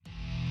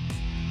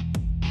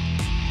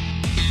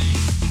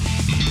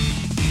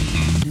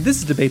This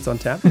is Debates on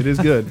Tap, It is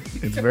good.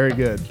 It's very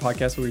good. a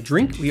podcast where we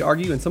drink, we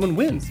argue, and someone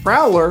wins.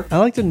 Prowler. I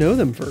like to know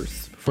them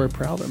first before I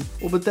prowl them.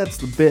 Well, but that's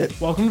the bit.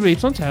 Welcome to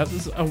Babes on Tap.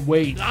 This is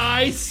wait.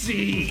 I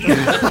see.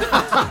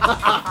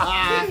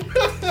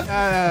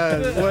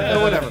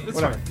 Whatever. It's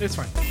fine. It's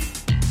fine.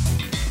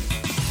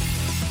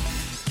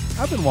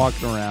 I've been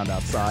walking around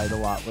outside a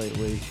lot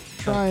lately,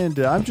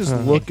 I'm just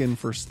looking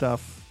for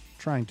stuff,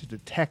 trying to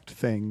detect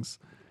things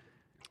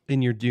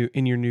In your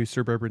new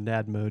suburban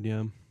dad mode,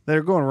 yeah. that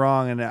are going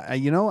wrong. And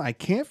I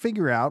can't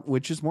figure out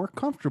which is more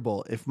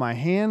comfortable. If my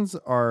hands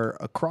are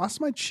across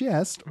my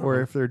chest or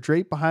if they're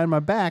draped behind my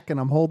back and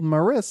I'm holding my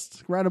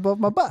wrists right above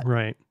my butt.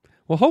 Right.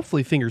 Well,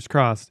 hopefully, fingers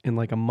crossed, in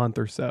like a month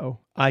or so,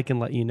 I can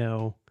let you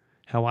know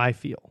how I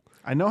feel.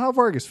 I know how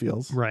Vargas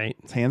feels. Right.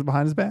 His hands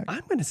behind his back.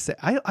 I'm going to say,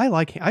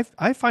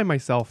 I find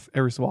myself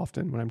every so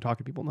often when I'm talking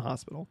to people in the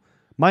hospital,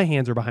 my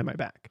hands are behind my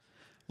back.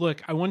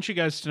 Look, I want you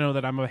guys to know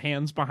that I'm a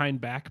hands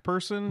behind back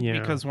person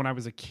because when I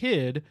was a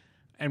kid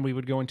and we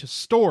would go into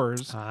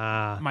stores,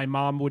 my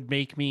mom would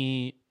make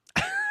me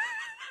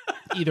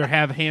either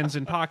have hands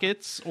in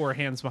pockets or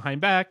hands behind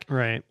back.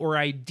 Right. Or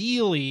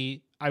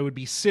ideally, I would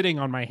be sitting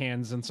on my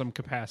hands in some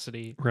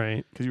capacity.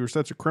 Right. Because you were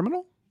such a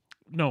criminal?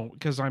 No,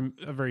 because I'm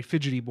a very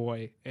fidgety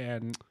boy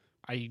and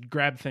I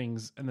grab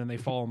things and then they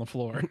fall on the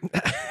floor.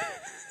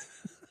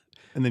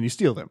 And then you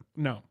steal them.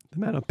 No. The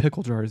amount of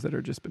pickle jars that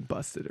are just been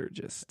busted are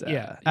just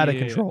out of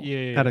control.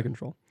 Out of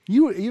control.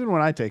 Even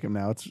when I take him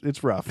now,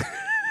 it's rough.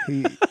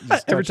 He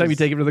just Every time you touches-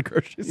 take him to the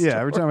grocery store. Yeah,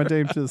 every time I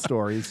take him to the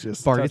store, he's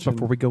just Vargas, touching-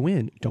 before we go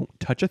in, don't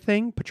touch a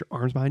thing. Put your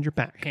arms behind your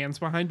back. Hands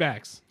behind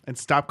backs. and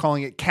stop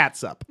calling it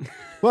cats up.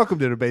 Welcome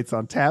to Debates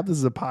on Tap. This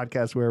is a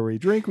podcast where we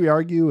drink, we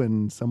argue,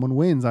 and someone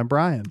wins. I'm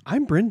Brian.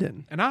 I'm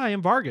Brendan. And I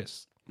am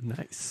Vargas.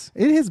 Nice.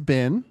 It has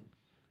been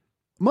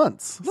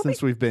months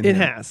since we've been It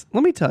here. has.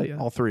 Let me tell you.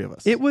 All three of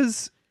us. It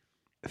was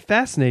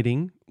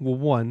fascinating. Well,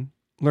 one,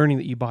 learning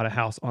that you bought a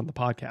house on the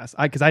podcast.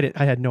 Because I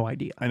had no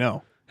idea. I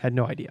know. Had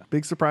no idea.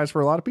 Big surprise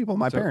for a lot of people.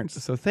 My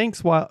parents. So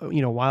thanks while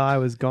I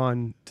was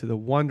gone to the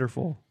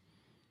wonderful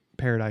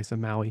paradise of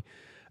Maui.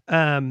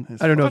 I don't know.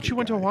 I thought if you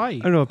went to Hawaii. I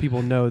don't know if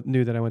people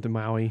knew that I went to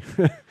Maui.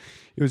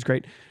 It was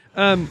great.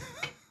 That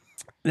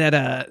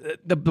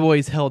the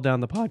boys held down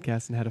the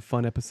podcast and had a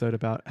fun episode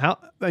about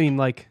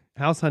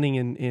house hunting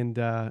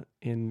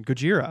in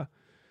Gojira.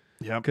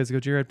 Yep. Because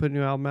Gojira had put a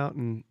new album out,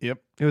 and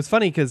Yep. it was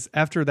funny because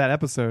after that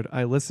episode,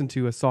 I listened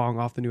to a song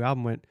off the new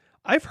album. Went,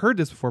 I've heard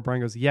this before. Brian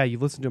goes, yeah,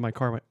 you've listened to it in my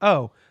car. I went,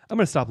 oh, I'm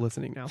going to stop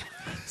listening now.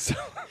 So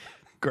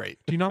Great.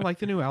 Do you not like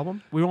the new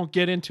album? We won't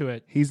get into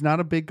it. He's not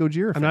a big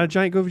Gojira fan. I'm not a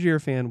giant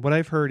Gojira fan. What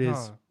I've heard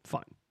is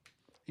fine.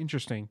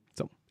 Interesting.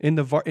 So in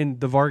the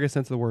Vargas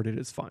sense of the word, it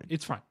is fine.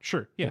 It's fine.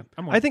 Sure. Yeah.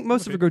 I think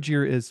most of a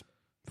Gojira is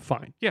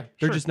fine. Yeah.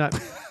 They're sure. just not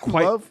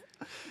quite.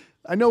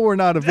 I know we're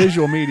not a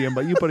visual medium,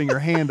 but you putting your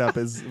hand up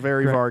is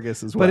very Right.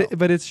 Vargas as well.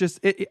 But it's just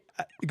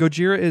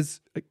Gojira is.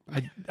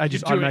 I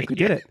just do it, automatically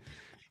yeah. did it.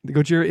 The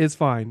Gojira is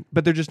fine,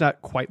 but they're just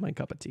not quite my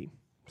cup of tea.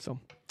 So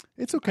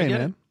it's okay,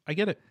 man. I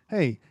get it.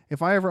 Hey,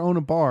 if I ever own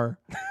a bar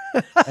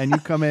and you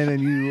come in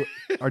and you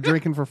are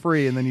drinking for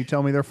free and then you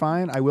tell me they're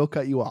fine, I will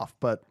cut you off.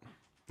 But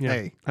yeah,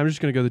 hey, I'm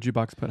just gonna go to the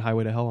jukebox, put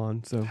Highway to Hell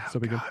on. So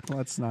we go.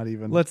 let's not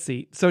even. Let's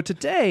see. So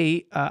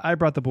today, I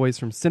brought the boys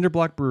from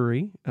Cinderblock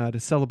Brewery to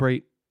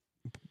celebrate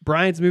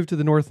Brian's move to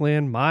the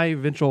Northland, my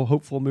eventual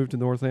hopeful move to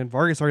the Northland.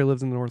 Vargas already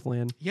lives in the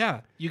Northland.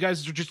 Yeah. You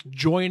guys are just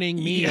joining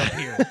me up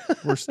here.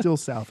 We're still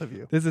south of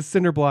you. This is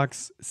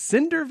Cinderblock's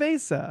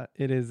Cindervesa.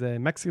 It is a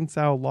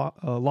Mexican-style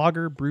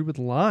lager brewed with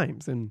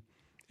limes, and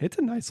it's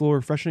a nice little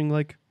refreshing,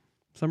 like,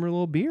 summer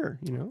little beer,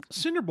 you know?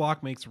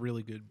 Cinderblock makes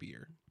really good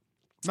beer.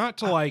 Not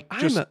to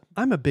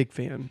I'm a big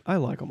fan. I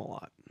like them a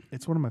lot.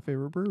 It's one of my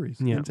favorite breweries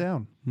Yeah. in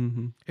town.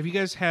 Mm-hmm. Have you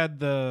guys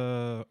had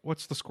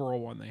what's the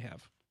squirrel one they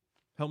have?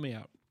 Help me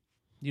out.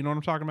 You know what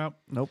I'm talking about?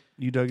 Nope.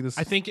 You dug this.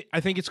 I think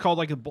it's called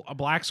like a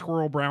black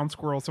squirrel, brown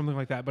squirrel, something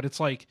like that. But it's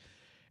like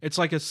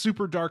a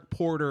super dark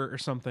porter or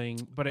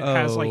something. But it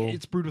has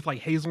it's brewed with like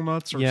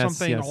hazelnuts or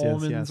something,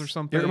 almonds or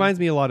something. It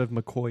reminds me a lot of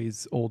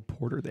McCoy's old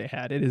porter they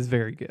had. It is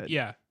very good.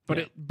 Yeah,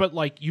 but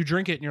like you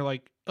drink it and you're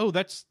like, oh,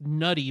 that's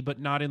nutty, but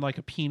not in like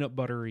a peanut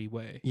buttery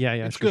way. Yeah,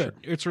 it's sure, good.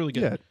 It's really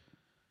good. Yeah.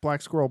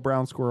 Black squirrel,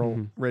 brown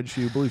squirrel, red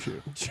shoe, blue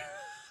shoe.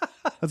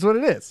 That's what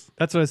it is.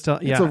 That's what I was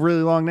telling. Yeah, It's a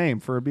really long name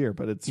for a beer,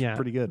 but it's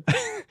pretty good.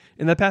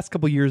 In the past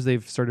couple years,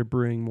 they've started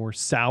brewing more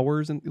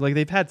sours and like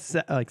they've had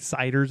like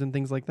ciders and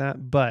things like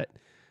that. But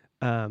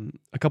a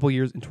couple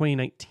years in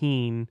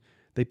 2019,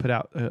 they put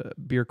out a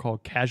beer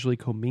called Casually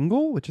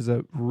Commingle, which is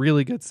a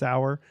really good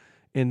sour.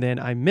 And then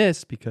I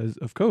missed because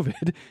of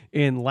COVID.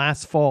 And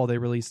last fall, they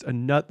released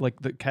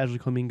the Casually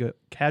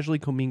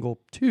Commingle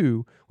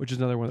 2, which is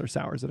another one of their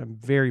sours that I'm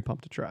very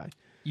pumped to try.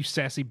 You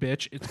sassy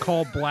bitch. It's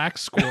called Black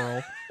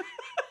Squirrel.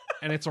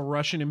 And it's a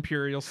Russian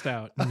Imperial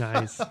Stout.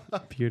 Nice.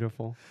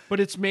 Beautiful.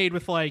 But it's made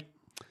with like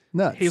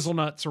Nuts.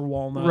 hazelnuts or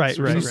walnuts. Right,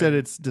 or right. You something. said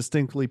it's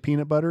distinctly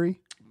peanut buttery.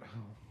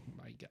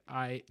 My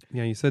God.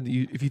 Yeah, you said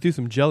if you threw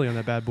some jelly on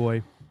that bad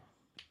boy,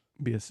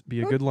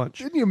 be a good lunch.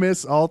 Didn't you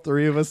miss all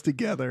three of us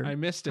together? I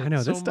missed it. I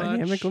know so this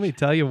dynamic. much. Let me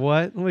tell you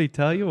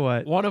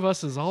what. One of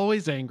us is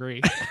always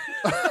angry.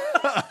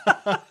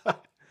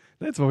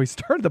 That's when we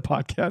started the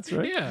podcast,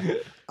 right?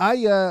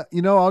 Yeah.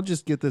 I'll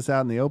just get this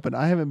out in the open.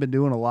 I haven't been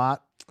doing a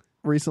lot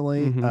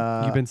recently.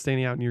 You've been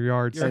standing out in your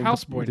yard. You're a saying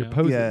houseboy with your now.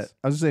 poses. Yeah,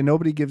 I was gonna say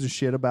nobody gives a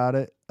shit about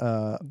it.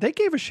 They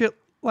gave a shit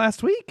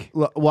last week.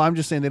 Well, I'm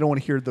just saying they don't want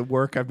to hear the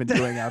work I've been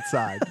doing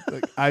outside.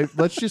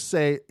 Let's just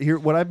say here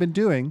what I've been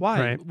doing.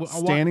 Why? Right.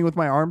 Standing with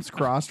my arms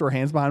crossed or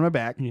hands behind my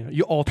back. Yeah,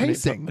 you alternate,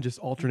 Pacing. just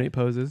alternate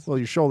poses. Well,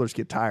 your shoulders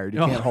get tired.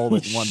 You can't hold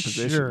it in one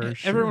position. Sure.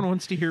 Everyone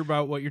wants to hear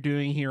about what you're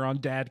doing here on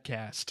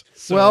Dadcast.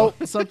 So, Well,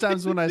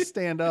 sometimes when I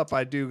stand up,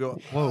 I do go,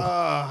 whoa.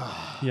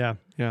 Yeah.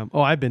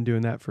 Oh, I've been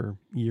doing that for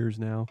years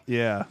now.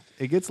 Yeah,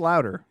 it gets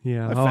louder.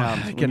 Yeah. I Oh,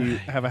 found I when can- you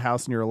have a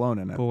house and you're alone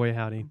in it. Boy,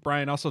 howdy.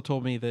 Brian also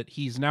told me that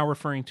he's now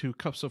referring to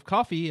cups of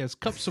coffee as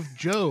cups of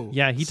Joe.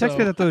 Yeah, he texted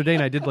me that the other day,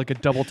 and I did like a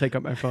double take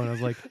up my phone. I was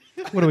like,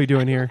 "What are we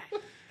doing here?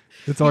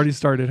 It's already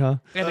started, huh?"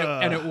 And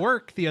at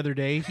work the other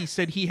day, he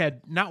said he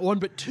had not one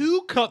but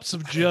 2 cups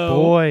of Joe.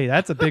 Boy,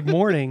 that's a big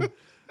morning.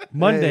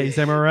 Mondays,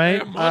 am I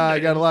right? I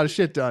got a lot of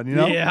shit done, you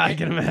know? Yeah, I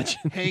can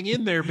imagine. Hang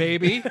in there,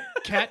 baby.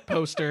 Cat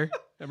poster.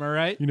 Am I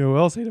right? You know who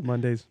else hated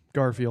Mondays?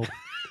 Garfield.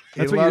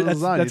 That's He what loves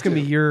lasagna, that's gonna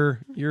be too.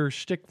 your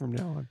shtick from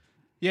now on.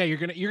 Yeah, you're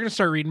gonna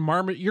start reading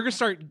You're gonna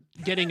start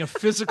getting a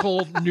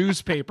physical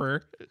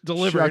newspaper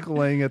delivered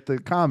Chuckling at the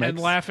comics. and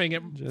laughing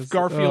at Just-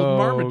 Garfield oh,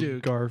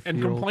 Marmaduke Garfield.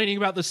 and complaining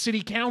about the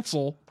city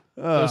council.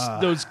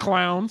 Those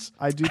clowns.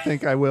 I do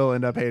think I will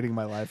end up hating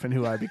my life and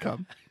who I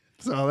become.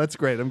 So that's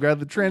great. I'm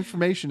glad the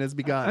transformation has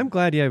begun. I'm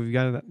glad. Yeah, we've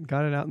got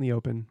it out in the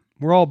open.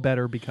 We're all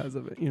better because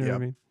of it. You know what I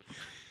Yep. mean?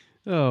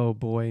 Oh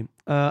boy,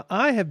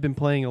 I have been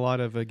playing a lot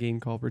of a game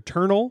called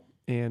Returnal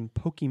and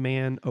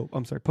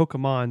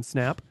Pokemon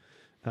Snap.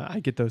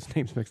 I get those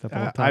names mixed up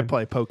all the time. I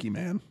play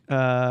Pokemon.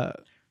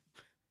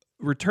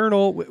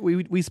 Returnal,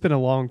 we spent a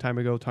long time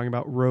ago talking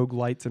about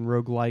roguelites and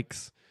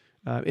roguelikes.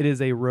 It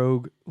is a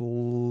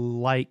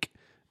rogue-like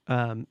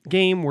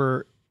game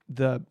where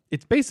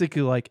it's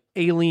basically like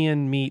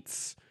Alien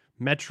meets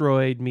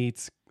Metroid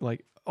meets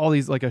like all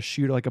these like a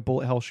shooter, like a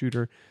bullet hell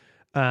shooter.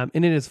 And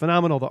it is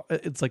phenomenal.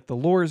 It's like the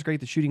lore is great,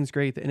 the shooting's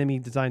great, the enemy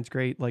design's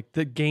great. Like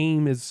the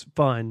game is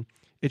fun.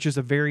 It's just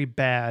a very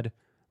bad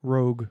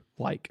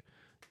rogue-like.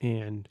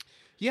 And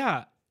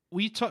Yeah,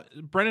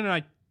 Brennan and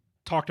I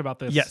talked about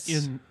this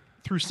Yes.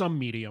 through some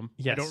medium.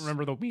 yes, I don't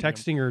remember the medium.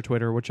 texting or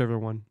Twitter, whichever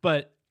one.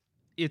 But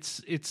it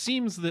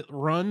seems that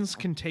runs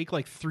can take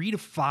like 3 to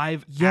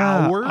 5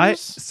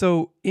 hours.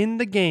 So in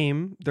the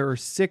game, there are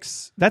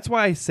 6. That's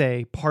why I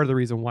say part of the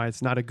reason why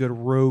it's not a good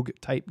rogue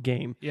type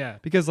game. Yeah.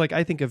 Because like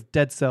I think of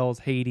Dead Cells,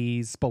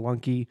 Hades,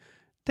 Spelunky,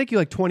 take you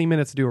like 20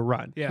 minutes to do a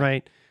run, Yeah.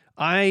 right?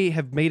 I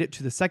have made it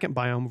to the second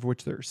biome, of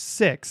which there's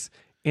 6,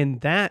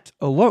 and that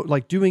alone,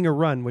 like doing a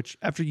run, which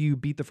after you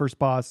beat the first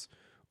boss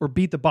or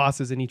beat the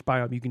bosses in each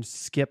biome, you can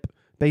skip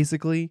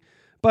basically.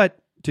 But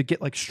to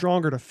get like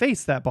stronger to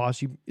face that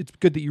boss, it's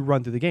good that you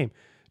run through the game.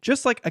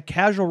 Just like a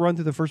casual run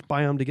through the first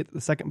biome to get to the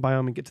second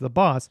biome and get to the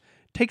boss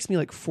takes me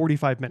like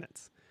 45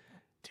 minutes.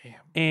 Damn.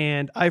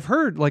 And I've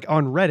heard like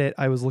on Reddit,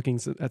 I was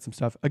looking at some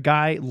stuff. A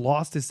guy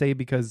lost his save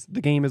because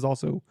the game is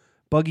also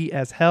buggy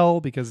as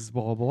hell because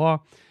blah, blah,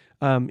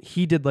 blah.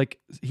 He did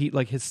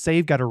his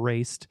save got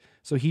erased.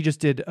 So he just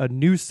did a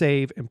new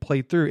save and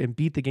played through and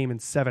beat the game in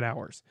 7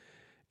 hours.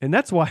 And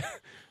that's why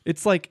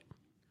it's like,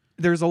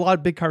 there's a lot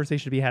of big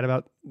conversation to be had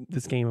about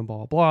this game and blah,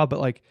 blah, blah. But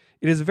like,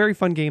 it is a very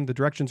fun game. The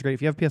direction's great.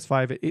 If you have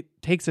PS5, it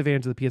takes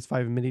advantage of the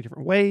PS5 in many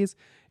different ways.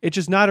 It's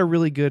just not a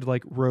really good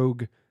like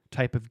rogue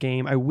type of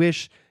game. I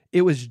wish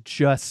it was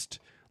just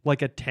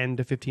like a 10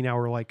 to 15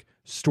 hour like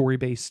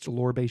story-based,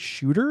 lore-based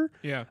shooter.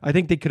 Yeah. I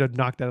think they could have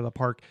knocked that out of the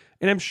park.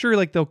 And I'm sure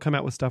like they'll come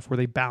out with stuff where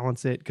they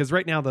balance it. Because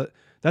right now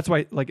that's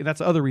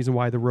the other reason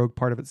why the rogue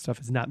part of its stuff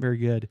is not very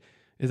good,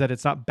 is that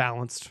it's not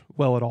balanced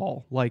well at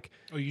all. Like,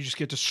 Oh, you just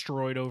get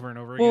destroyed over and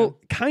over well, again.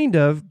 kind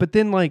of, but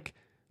then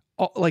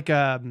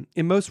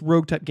in most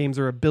rogue type games,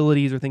 there are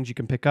abilities or things you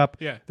can pick up.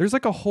 Yeah. There's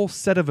like a whole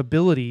set of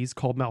abilities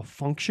called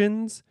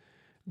malfunctions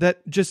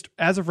that just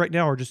as of right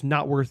now are just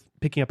not worth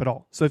picking up at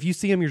all. So if you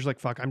see them, you're just like,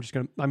 fuck,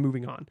 I'm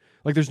moving on.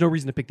 Like there's no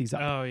reason to pick these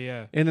up. Oh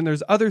yeah. And then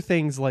there's other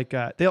things like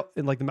the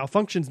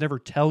malfunctions never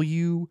tell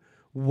you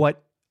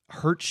what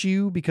hurts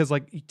you, because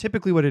like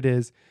typically what it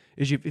is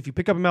if you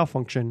pick up a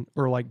malfunction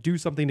or like do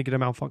something to get a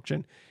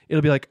malfunction,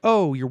 it'll be like,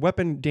 oh, your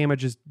weapon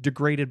damage is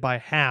degraded by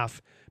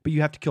half, but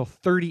you have to kill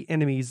 30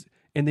 enemies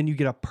and then you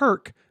get a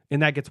perk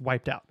and that gets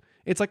wiped out.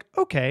 It's like,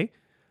 okay,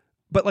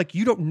 but like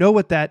you don't know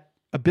what that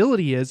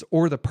ability is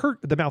or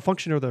the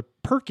malfunction or the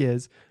perk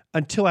is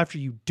until after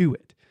you do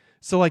it.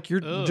 So like you're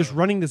just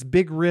running this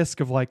big risk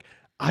of like,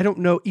 I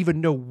don't even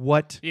know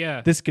what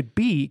this could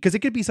be, because it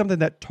could be something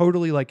that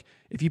totally like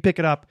if you pick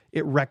it up,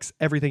 it wrecks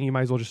everything. You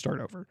might as well just start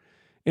over.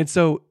 And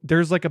so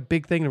there's like a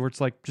big thing where it's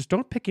like, just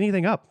don't pick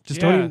anything up. Just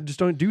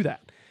don't do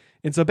that.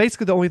 And so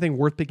basically the only thing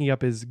worth picking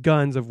up is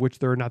guns, of which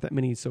there are not that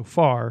many so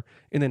far,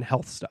 and then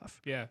health stuff.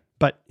 Yeah.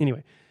 But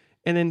anyway,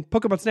 And then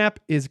Pokemon Snap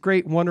is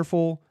great,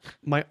 wonderful.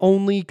 My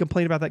only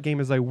complaint about that game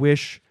is I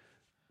wish,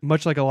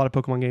 much like a lot of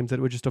Pokemon games, that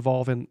it would just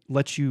evolve and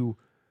let you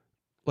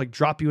like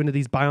drop you into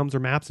these biomes or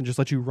maps and just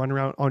let you run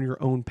around on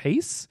your own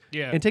pace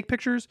and take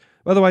pictures.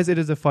 Otherwise, it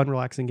is a fun,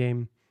 relaxing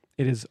game.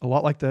 It is a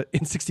lot like the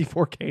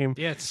N64 game.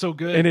 Yeah, it's so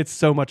good. And it's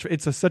so much.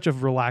 It's such a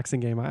relaxing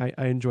game. I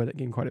enjoy that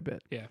game quite a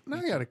bit. Yeah. Now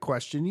I got a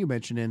question. You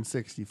mentioned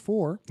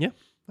N64. Yeah.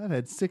 That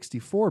had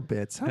 64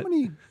 bits. How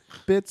many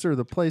bits are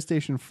the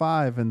PlayStation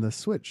 5 and the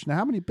Switch? Now,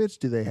 how many bits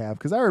do they have?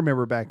 Because I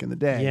remember back in the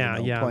day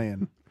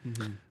playing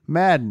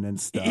Madden and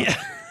stuff. Yeah.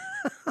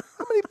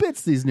 How many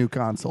bits these new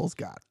consoles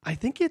got? I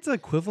think it's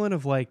equivalent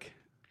of like...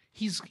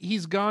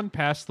 He's gone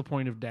past the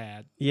point of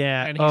dad.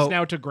 Yeah. And he's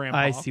now to grandpa.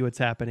 I see what's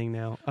happening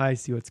now. I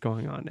see what's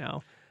going on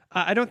now.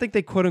 I don't think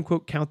they quote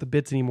unquote count the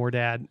bits anymore,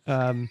 Dad.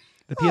 The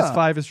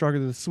PS5 is stronger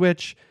than the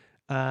Switch.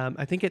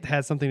 I think it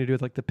has something to do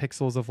with like the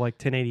pixels of like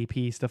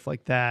 1080p, stuff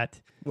like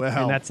that.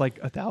 Well, and that's like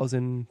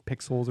 1,000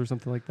 pixels or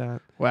something like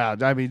that. Wow.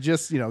 I mean,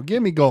 just,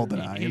 give me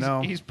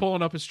GoldenEye, He's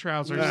pulling up his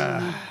trousers.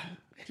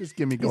 Just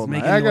give me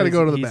GoldenEye. I got to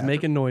go to the He's bathroom.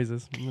 making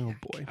noises. Oh,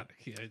 boy.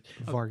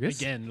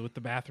 Vargas? Again, with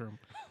the bathroom.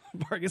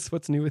 Vargas,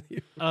 what's new with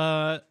you?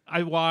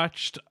 I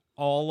watched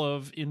all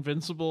of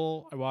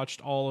Invincible. I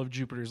watched all of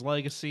Jupiter's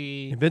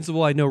Legacy.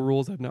 Invincible, I know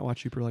rules. I've not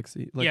watched Jupiter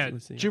Legacy.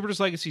 Jupiter's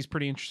Legacy is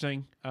pretty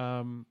interesting.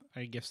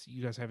 I guess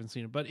you guys haven't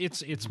seen it, but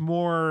it's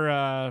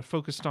more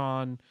focused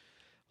on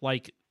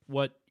like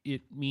what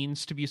it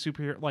means to be a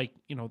superhero, like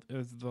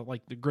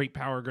the great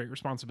power, great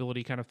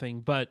responsibility kind of thing.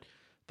 But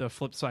the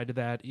flip side of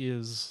that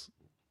is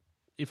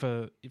if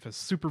a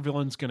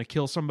supervillain's going to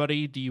kill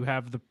somebody, do you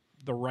have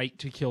the right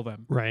to kill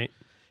them? Right.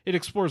 It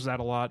explores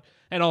that a lot,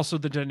 and also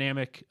the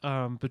dynamic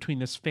between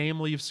this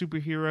family of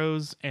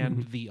superheroes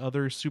and the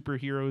other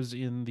superheroes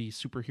in the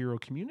superhero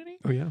community.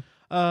 Oh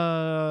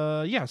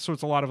yeah. So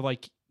it's a lot of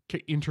like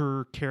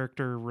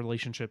inter-character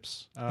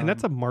relationships, and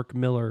that's a Mark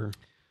Miller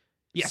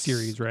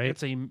series, right?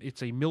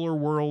 It's a Miller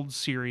World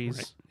series.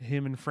 Right.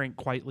 Him and Frank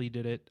Quitely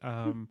did it.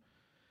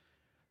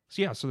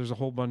 So there's a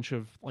whole bunch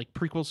of like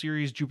prequel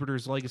series: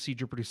 Jupiter's Legacy,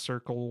 Jupiter's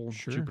Circle,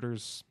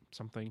 Jupiter's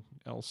something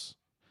else.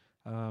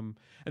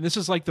 And this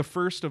is like the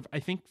first of, I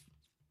think,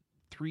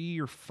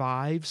 3 or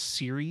 5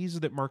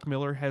 series that Mark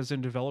Miller has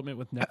in development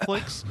with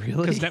Netflix. Really?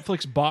 Because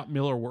Netflix bought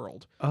Miller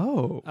World.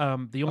 Oh.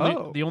 The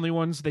only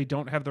ones they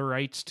don't have the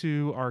rights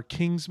to are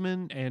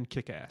Kingsman and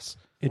Kick-Ass.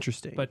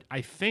 Interesting. But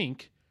I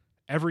think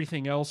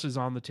everything else is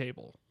on the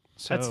table.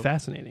 So, that's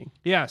fascinating.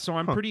 Yeah, so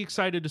I'm pretty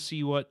excited to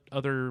see what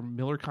other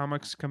Miller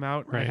comics come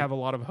out. Right. I have a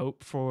lot of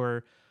hope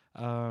for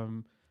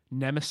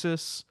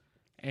Nemesis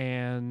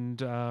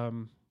and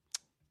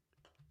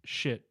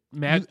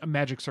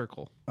Magic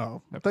Circle.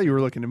 Oh, I thought you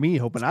were looking at me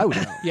hoping I would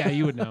know. Yeah,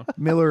 you would know.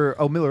 Miller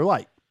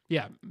Lite.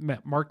 Yeah,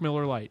 Mark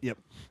Miller Lite. Yep.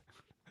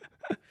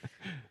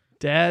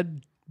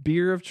 Dad,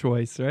 beer of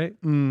choice, right?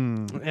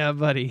 Yeah,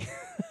 buddy.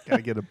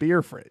 Gotta get a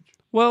beer fridge.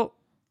 Well,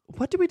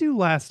 what did we do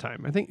last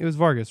time? I think it was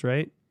Vargas,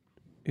 right?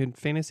 In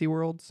Fantasy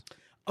Worlds?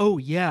 Oh,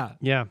 yeah.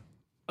 Yeah.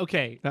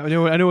 Okay. I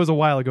know it was a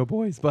while ago,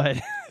 boys, but...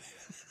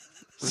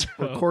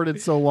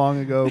 Recorded so long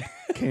ago,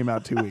 came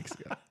out 2 weeks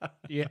ago.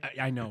 Yeah,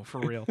 I know, for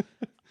real.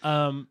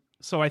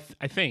 So I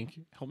think,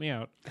 help me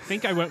out. I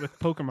think I went with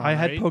Pokemon. I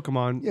had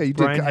Pokemon. Yeah, you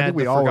did. Brian I think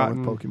we all went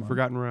with Pokemon.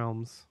 Forgotten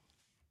Realms.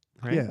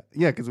 Right?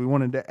 Yeah, because we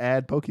wanted to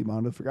add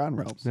Pokemon to Forgotten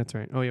Realms. That's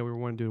right. Oh yeah, we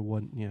wanted to do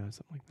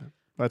something like that.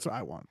 That's what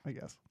I want, I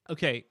guess.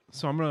 Okay,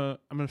 so I'm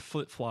gonna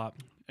flip flop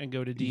and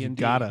go to D&D. You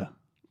gotta,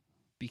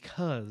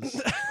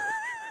 because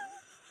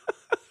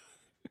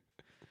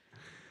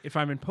if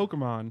I'm in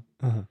Pokemon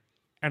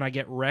and I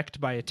get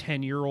wrecked by a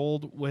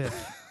 10-year-old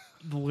with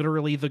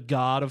literally the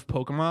god of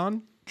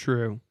Pokemon,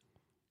 true,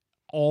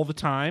 all the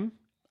time,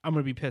 I'm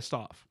gonna be pissed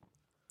off.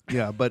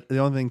 Yeah, but the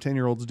only thing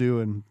 10-year-olds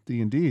do in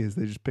D&D is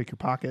they just pick your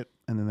pocket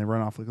and then they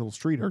run off like little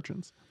street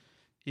urchins.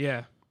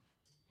 Yeah,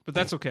 but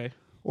that's okay.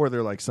 Or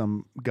they're like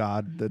some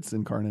god that's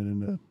incarnate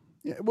into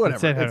whatever.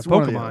 Instead of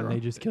Pokemon,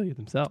 they just kill you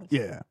themselves.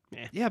 Yeah.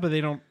 Yeah, but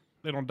they don't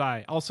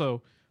die.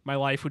 Also, my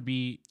life would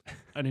be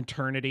an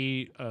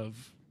eternity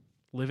of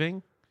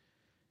living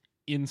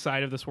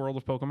inside of this world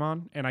of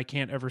Pokemon, and I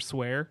can't ever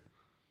swear.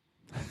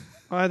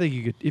 I think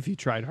you could, if you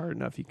tried hard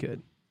enough, you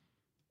could.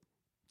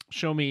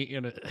 Show me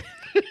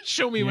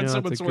when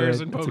someone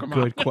swears in Pokemon. That's a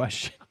good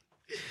question.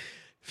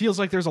 Feels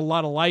like there's a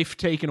lot of life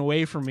taken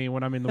away from me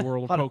when I'm in the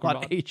world of Pokemon. A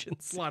lot of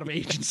agency. A lot of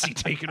agency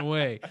taken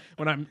away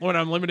when I'm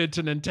limited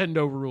to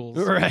Nintendo rules.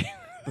 Right.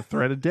 The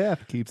threat of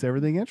death keeps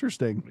everything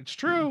interesting. It's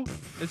true.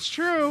 It's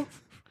true.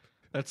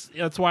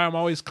 That's why I'm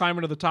always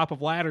climbing to the top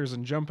of ladders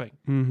and jumping.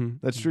 Mm-hmm.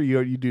 That's true.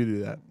 You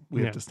do that.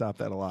 We have to stop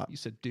that a lot. You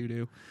said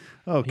doo-doo.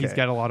 Okay. He's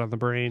got a lot on the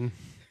brain.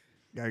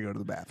 Gotta go to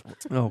the bathroom.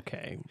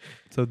 Okay.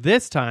 So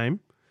this time,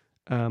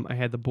 I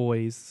had the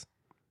boys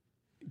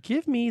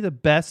give me the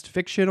best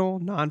fictional,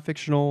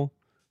 non-fictional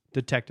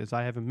detectives.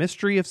 I have a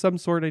mystery of some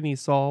sort I need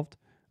solved.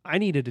 I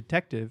need a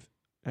detective.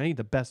 I need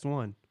the best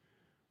one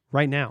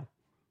right now.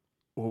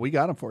 Well, we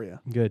got them for you.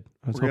 Good.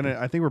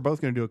 I think we're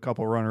both gonna do a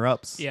couple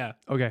runner-ups. Yeah.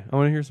 Okay, I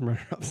want to hear some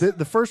runner-ups.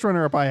 The first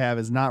runner-up I have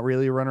is not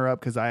really a runner-up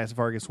because I asked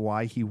Vargas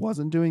why he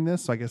wasn't doing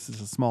this. So I guess it's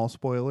a small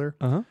spoiler.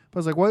 Uh-huh. But I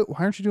was like, why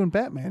aren't you doing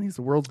Batman? He's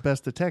the world's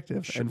best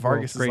detective. Sure, And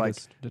Vargas is like,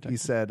 greatest detective. he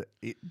said,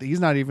 he's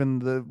not even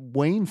the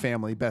Wayne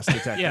family best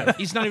detective. Yeah.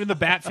 He's not even the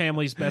Bat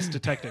family's best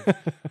detective,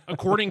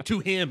 according to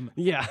him.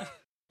 Yeah.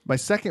 My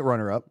second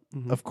runner-up,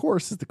 of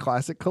course, is the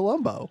classic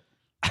Columbo.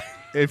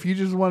 If you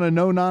just want a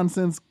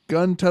no-nonsense,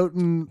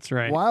 gun-toting That's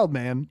right. wild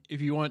man,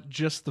 If you want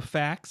just the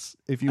facts,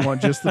 if you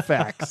want just the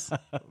facts,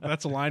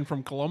 that's a line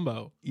from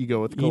Columbo. you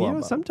go with Columbo. You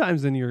know,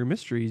 sometimes in your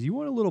mysteries, you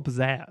want a little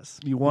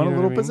pizzazz. You want know a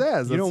little what I mean? pizzazz.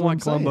 You That's don't what want I'm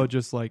saying. Columbo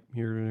just like,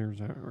 here's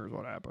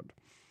what happened.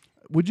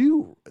 Would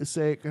you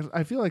say, because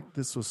I feel like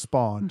this was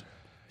spawned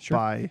Sure.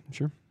 by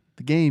Sure.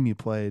 the game you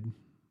played,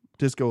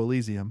 Disco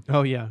Elysium.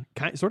 Oh, yeah.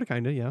 Sort of,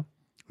 kind of, yeah.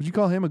 Would you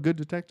call him a good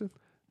detective?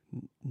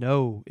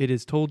 No, it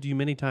is told you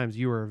many times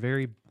you are a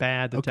very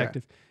bad Okay.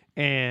 detective.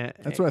 And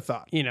That's what I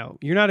thought. you know,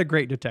 you're not a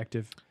great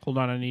detective. Hold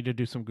on, I need to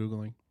do some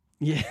Googling.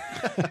 Yeah.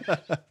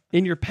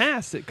 In your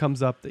past, it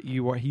comes up that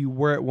you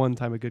were at one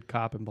time a good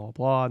cop and blah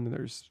blah, and then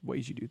there's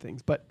ways you do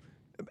things. But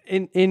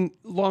in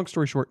long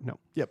story short, no.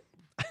 Yep.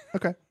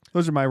 Okay.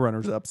 Those are my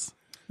runners-ups.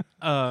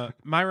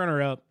 My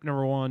runner-up,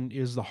 number one,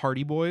 is the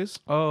Hardy Boys.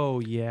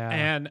 Oh yeah,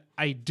 And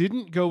I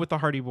didn't go with the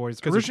Hardy Boys.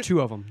 because there's two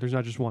of them. There's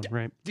not just one,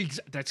 right?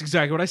 That's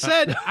exactly what I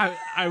said.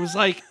 I was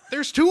like,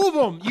 there's two of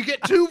them. You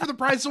get two for the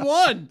price of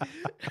one.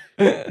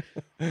 But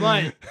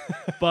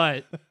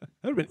That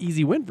would have been an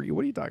easy win for you.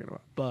 What are you talking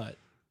about?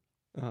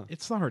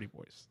 it's the Hardy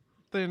Boys.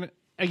 Then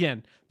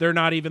again, they're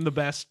not even the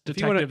best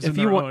detectives in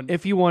their own.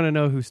 If you want to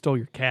know who stole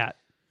your cat,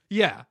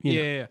 Yeah.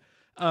 maybe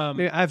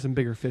I have some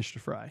bigger fish to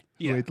fry.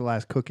 Yeah. Who ate the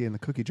last cookie in the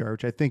cookie jar,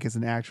 which I think is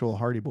an actual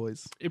Hardy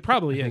Boys. It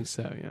probably I think is.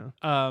 so.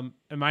 Yeah.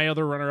 And my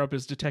other runner-up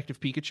is Detective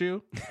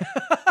Pikachu.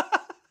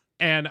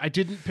 And I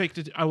didn't pick.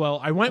 I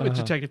went with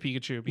Detective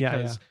Pikachu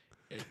because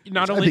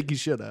not I only think you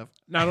should have.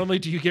 not only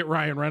do you get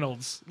Ryan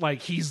Reynolds,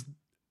 like he's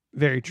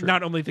Very true.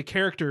 not only the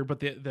character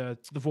but the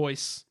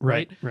voice,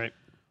 right? Right.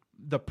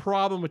 The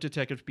problem with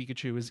Detective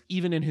Pikachu is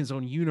even in his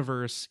own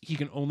universe, he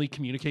can only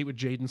communicate with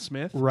Jaden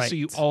Smith. Right. So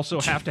you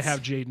also have to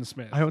have Jaden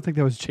Smith. I don't think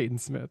that was Jaden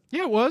Smith.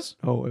 Yeah, it was.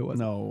 Oh, it was.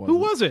 No. Who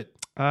was it?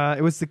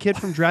 It was the kid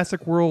from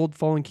Jurassic World: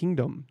 Fallen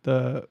Kingdom.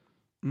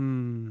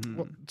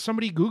 Well,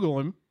 somebody Google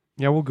him.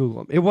 Yeah, we'll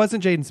Google him. It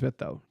wasn't Jaden Smith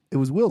though. It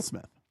was Will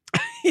Smith.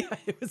 Yeah,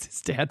 it was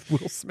his dad,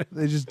 Will Smith.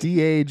 They just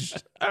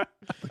de-aged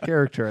the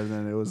character, and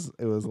then it was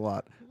a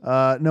lot.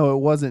 No, it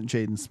wasn't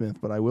Jaden Smith,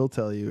 but I will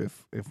tell you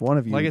if one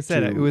of you, Like I said,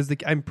 two- it was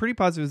I'm pretty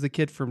positive it was the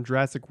kid from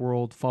Jurassic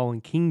World: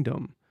 Fallen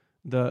Kingdom,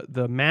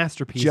 the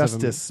masterpiece.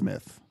 Justice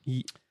Smith.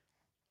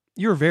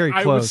 You're very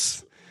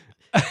close.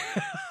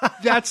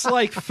 That's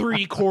like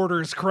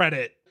 3/4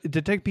 credit.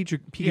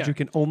 Detective Pikachu Yeah.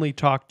 can only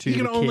talk to. He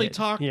can the only kid.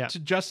 talk Yeah. to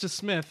Justice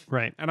Smith.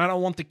 Right. And I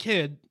don't want the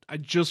kid. I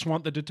just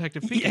want the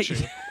Detective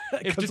Pikachu.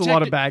 That comes a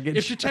lot of baggage.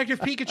 If Detective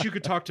Pikachu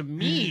could talk to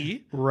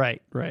me,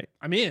 Right.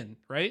 I'm in,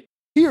 right?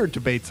 Here at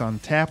Debates on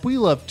Tap, we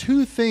love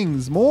two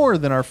things more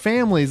than our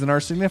families and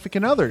our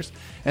significant others,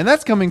 and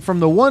that's coming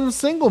from the one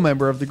single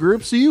member of the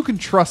group, so you can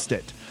trust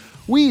it.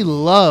 We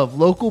love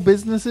local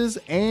businesses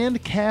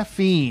and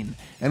caffeine,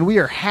 and we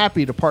are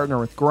happy to partner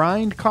with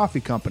Grind Coffee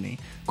Company.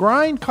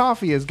 Grind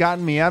Coffee has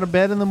gotten me out of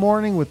bed in the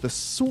morning with the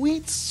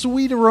sweet,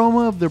 sweet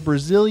aroma of the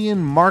Brazilian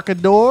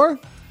Marcador.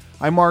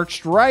 I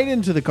marched right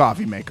into the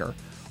coffee maker.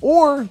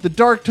 Or the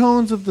dark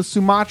tones of the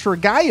Sumatra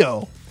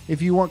Gallo.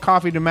 If you want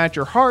coffee to match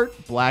your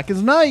heart, black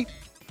as night.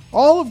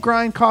 All of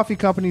Grind Coffee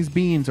Company's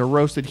beans are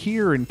roasted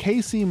here in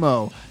KC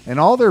Mo, and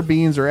all their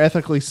beans are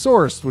ethically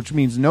sourced, which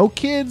means no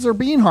kids are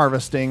bean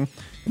harvesting,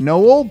 no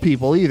old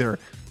people either,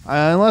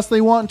 unless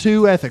they want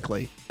to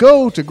ethically.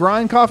 Go to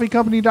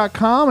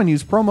grindcoffeecompany.com and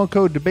use promo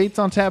code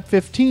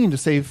DebatesOnTap15 to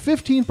save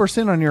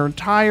 15% on your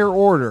entire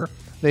order.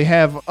 They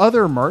have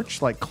other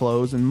merch like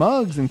clothes and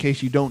mugs in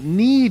case you don't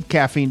need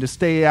caffeine to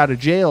stay out of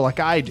jail like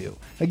I do.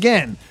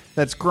 Again,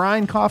 that's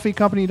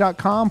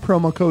grindcoffeecompany.com,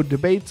 promo code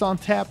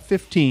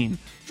DebatesOnTap15.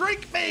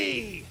 Drink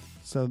me!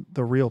 So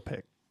the real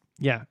pick.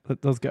 Yeah.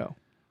 Let's go.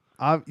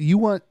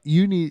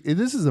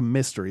 This is a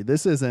mystery.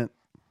 This isn't,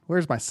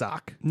 where's my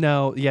sock?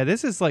 No. Yeah.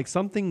 This is like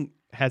something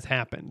has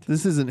happened.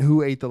 This isn't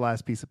who ate the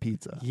last piece of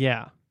pizza.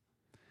 Yeah.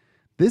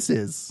 This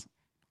is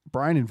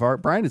Brian and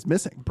Brian is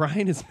missing.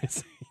 Brian is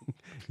missing.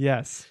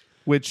 Yes.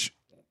 Which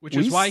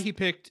is why he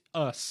picked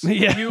us.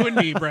 Yeah. You and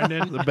me,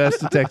 Brendan. the best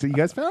detective. You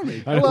guys found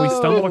me. I know, we Hello.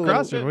 stumbled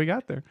across it. We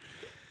got there.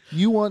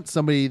 You want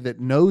somebody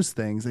that knows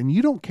things, and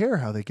you don't care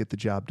how they get the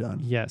job done.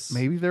 Yes.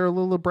 Maybe they're a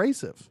little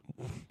abrasive.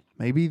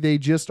 Maybe they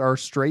just are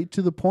straight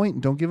to the point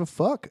and don't give a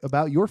fuck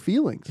about your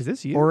feelings. Is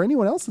this you? Or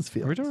anyone else's Are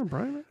we feelings. talking about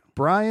Brian? Right?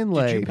 Brian you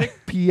Lade,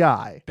 pick-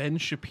 PI. Ben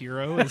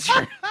Shapiro is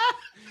your...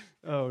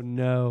 Oh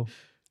no.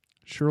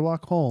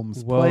 Sherlock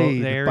Holmes, Whoa,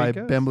 played there by he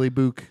goes. Bembley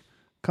Book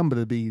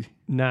Cumberbatch.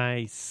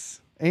 Nice.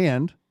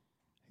 And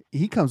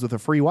he comes with a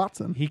free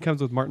Watson. He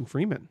comes with Martin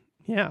Freeman.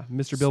 Yeah,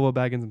 Mr. Bilbo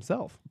Baggins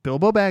himself.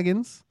 Bilbo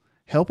Baggins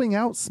helping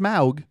out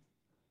Smaug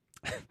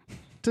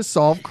to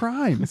solve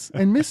crimes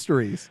and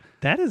mysteries.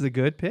 That is a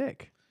good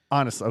pick.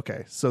 Honestly,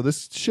 okay. So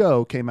this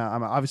show came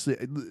out.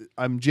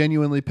 I'm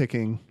genuinely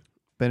picking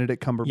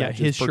Benedict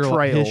Cumberbatch's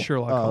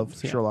portrayal of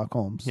Sherlock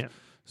Holmes. Yeah.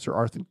 Sir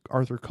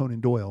Arthur Conan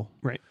Doyle.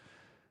 Right.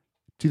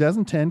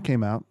 2010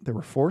 came out. There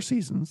were 4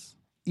 seasons.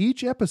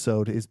 Each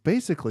episode is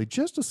basically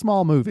just a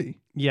small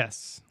movie.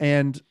 Yes.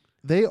 And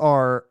they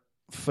are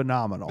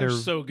phenomenal. They're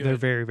so good. They're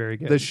very, very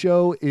good. The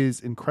show is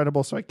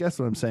incredible. So I guess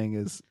what I'm saying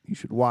is you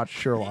should watch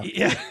Sherlock.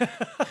 Yeah.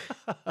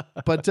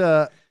 But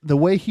the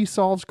way he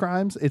solves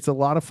crimes, it's a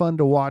lot of fun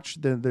to watch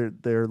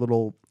their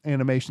little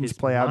animations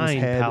play out in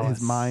his head, palace.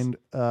 his mind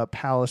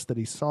palace that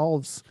he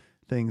solves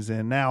things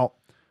in. Now,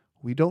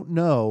 we don't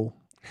know,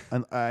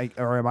 and I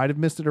might have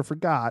missed it or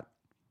forgot,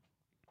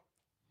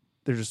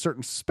 there's a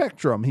certain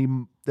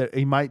spectrum that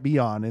he might be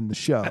on in the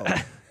show.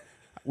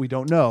 We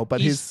don't know, but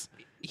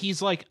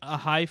he's like a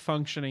high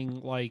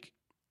functioning like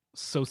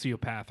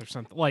sociopath or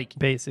something. Like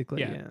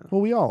basically, yeah.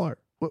 Well, we all are.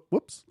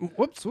 Whoops.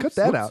 Cut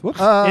that out. Whoops.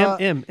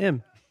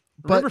 M.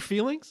 Remember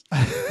feelings?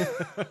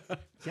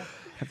 Yeah,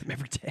 have them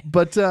every day.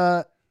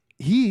 But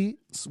he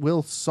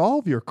will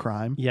solve your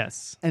crime.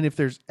 Yes, and if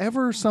there's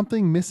ever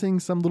something missing,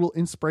 some little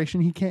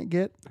inspiration he can't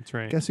get, that's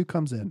right. Guess who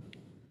comes in?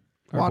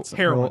 Watson.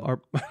 Heroin.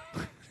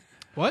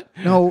 What?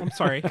 No, I'm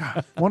sorry.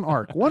 God, one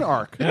arc.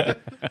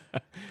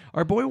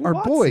 Our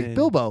boy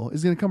Bilbo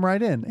is going to come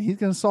right in. He's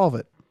going to solve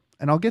it,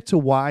 and I'll get to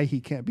why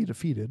he can't be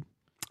defeated.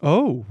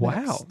 Oh wow,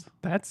 Next.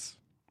 that's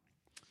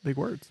big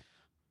words.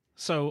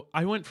 So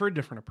I went for a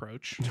different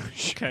approach.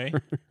 Okay.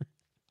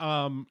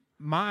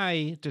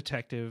 My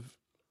detective,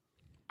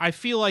 I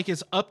feel like,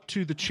 is up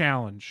to the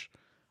challenge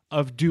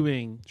of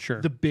doing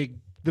the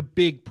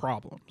big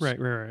problems.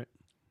 Right.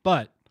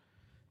 But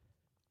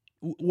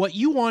what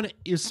you want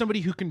is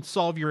somebody who can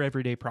solve your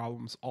everyday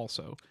problems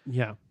also.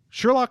 Yeah.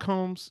 Sherlock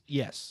Holmes,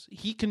 yes,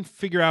 he can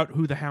figure out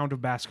who the Hound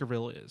of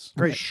Baskerville is.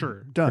 Great.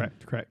 Sure. Done.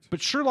 Correct.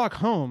 But Sherlock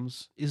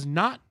Holmes is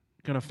not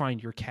going to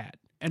find your cat.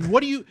 And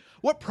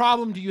what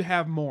problem do you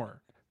have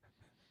more?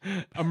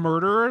 A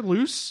murderer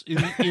loose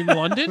in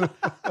London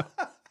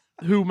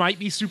who might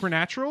be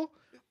supernatural?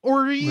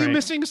 Or are you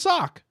missing a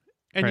sock?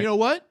 And you know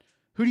what?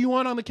 Who do you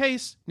want on the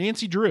case?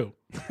 Nancy Drew.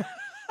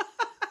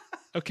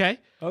 Okay?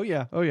 Oh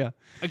yeah.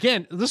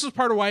 Again, this is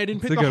part of why I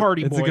didn't pick the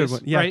Hardy Boys. It's a good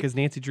one. Yeah, because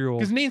Nancy Drew.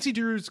 Nancy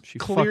Drew's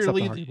she's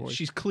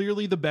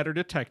clearly the better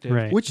detective.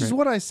 Right. Which is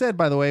what I said,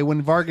 by the way,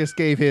 when Vargas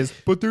gave his,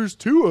 but there's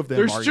 2 of them.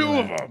 There's 2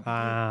 of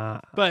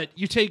them. But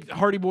you take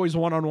Hardy Boys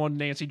one-on-one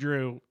Nancy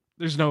Drew,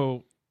 there's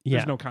no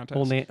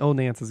contest. Old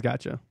Nance has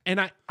got you.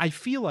 And I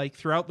feel like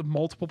throughout the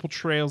multiple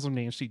portrayals of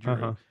Nancy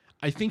Drew,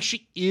 I think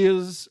she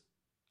is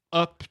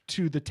up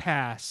to the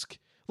task.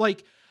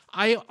 Like,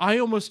 I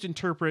almost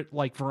interpret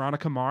like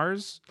Veronica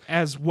Mars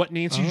as what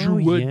Nancy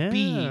Drew would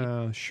be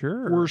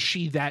were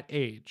she that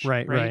age.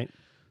 Right.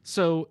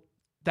 So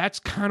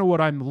that's kind of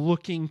what I'm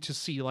looking to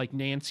see like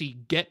Nancy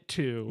get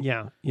to.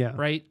 Yeah.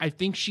 Right? I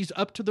think she's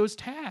up to those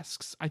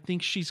tasks. I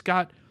think she's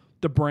got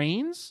the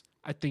brains.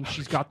 I think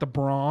she's got the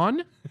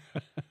brawn.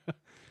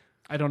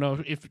 I don't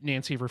know if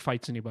Nancy ever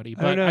fights anybody,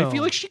 but I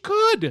feel like she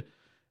could.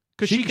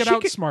 Because she could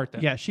outsmart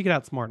them. Yeah, she could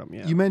outsmart them.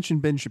 Yeah. You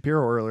mentioned Ben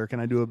Shapiro earlier.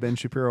 Can I do a Ben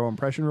Shapiro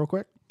impression real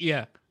quick?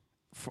 Yeah.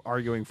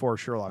 Arguing for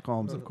Sherlock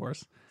Holmes, of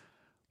course.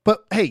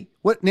 But hey,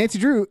 what Nancy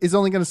Drew is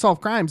only going to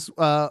solve crimes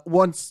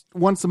once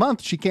a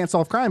month. She can't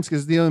solve crimes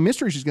because the only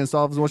mystery she's going to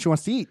solve is what she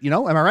wants to eat. You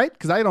know, am I right?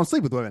 Because I don't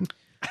sleep with women.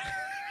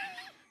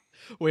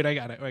 Wait, I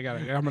got it.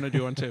 I'm going to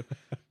do one too.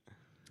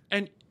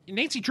 And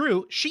Nancy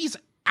Drew, she's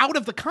out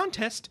of the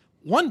contest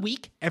 1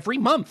 week every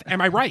month.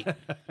 Am I right?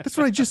 That's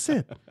what I just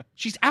said.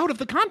 She's out of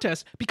the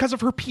contest because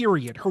of her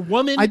period. Her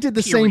woman. I did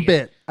the same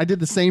bit. I did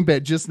the same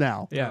bit just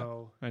now. Yeah,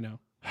 I know.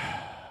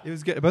 It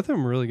was good. Both of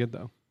them were really good,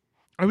 though.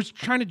 I was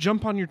trying to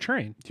jump on your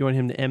train. Do you want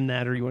him to M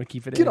that, or you want to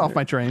keep it? Get off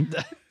my train.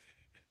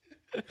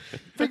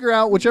 Figure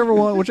out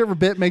whichever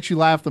bit makes you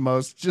laugh the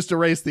most. Just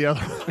erase the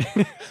other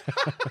one.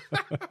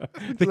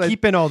 But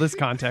keep in all this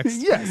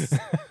context. Yes.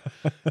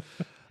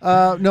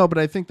 No, but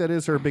I think that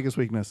is her biggest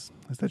weakness,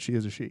 is that she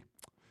is a she.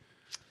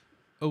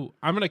 Oh,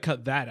 I'm going to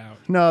cut that out.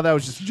 No, that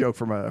was just a joke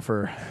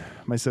for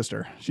my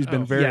sister. She's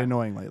been very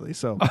annoying lately.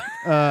 So,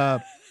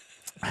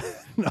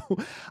 no,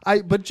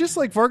 but just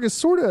like Vargas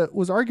sort of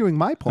was arguing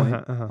my point,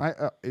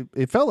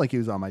 it felt like he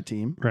was on my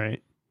team.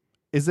 Right.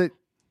 Is that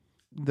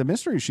the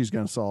mysteries she's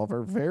going to solve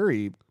are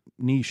very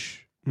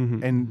niche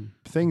and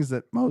things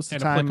that most of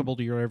the time applicable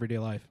to your everyday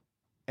life,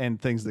 and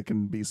things that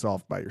can be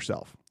solved by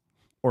yourself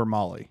or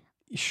Molly.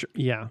 Sure,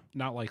 yeah.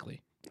 Not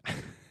likely.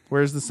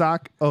 Where's the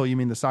sock? Oh, you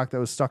mean the sock that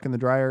was stuck in the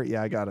dryer?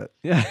 Yeah, I got it.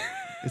 Yeah.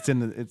 It's in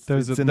the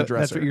dresser.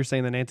 That's what you're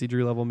saying the Nancy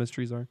Drew level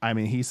mysteries are. I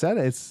mean, he said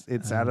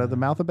it's out of the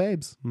mouth of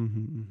babes.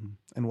 And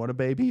what a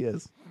babe he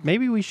is.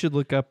 Maybe we should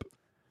look up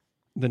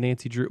the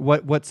Nancy Drew,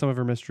 what some of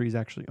her mysteries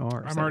actually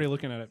are. I'm already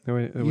looking at it.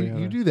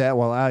 You do that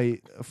while I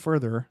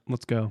further.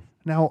 Let's go.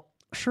 Now,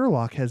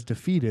 Sherlock has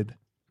defeated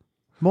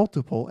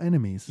multiple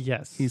enemies.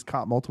 Yes. He's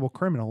caught multiple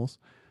criminals,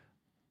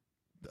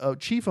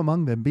 chief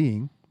among them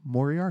being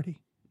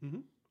Moriarty.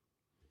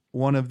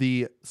 One of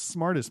the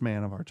smartest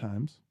man of our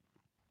times.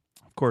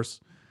 Of course,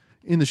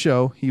 in the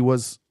show, he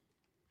was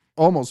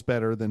almost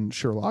better than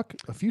Sherlock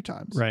a few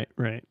times. Right.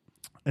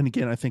 And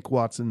again, I think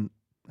Watson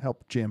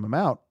helped jam him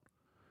out,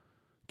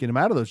 get him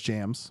out of those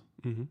jams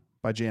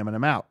by jamming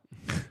him out.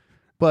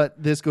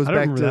 But this goes I don't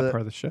back remember to that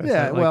part of the show.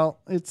 Yeah, So, well,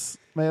 it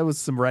was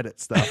some Reddit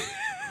stuff.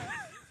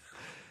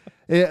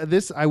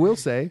 This, I will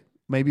say,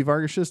 maybe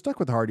Vargas should have stuck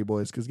with the Hardy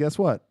Boys, because guess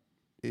what?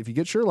 If you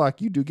get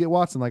Sherlock, you do get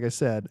Watson, like I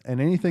said.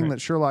 And anything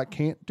that Sherlock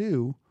can't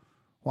do,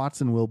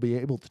 Watson will be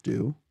able to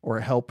do or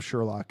help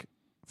Sherlock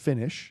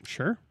finish.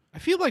 Sure. I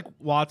feel like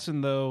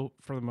Watson, though,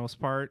 for the most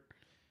part,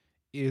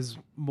 is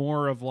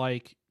more of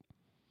like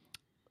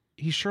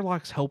he's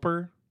Sherlock's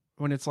helper.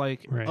 When it's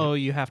like, oh,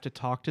 you have to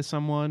talk to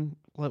someone,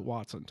 let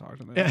Watson talk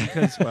to them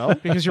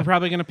because you're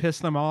probably going to piss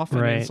them off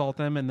and insult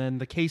them, and then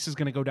the case is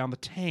going to go down the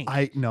tank.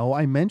 I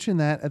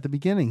mentioned that at the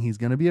beginning. He's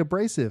going to be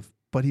abrasive,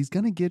 but he's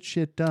going to get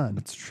shit done.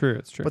 It's true.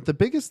 It's true. But the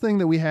biggest thing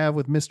that we have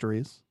with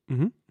mysteries,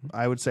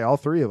 I would say all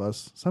three of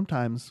us,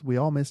 sometimes we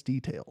all miss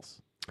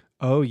details.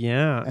 Oh,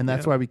 yeah. And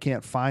that's why we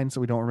can't find,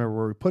 so we don't remember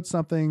where we put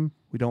something.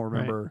 We don't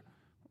remember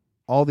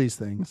all these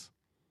things.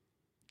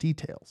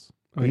 Details.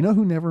 Oh, you know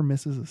who never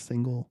misses a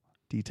single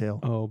detail?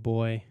 Oh,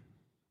 boy.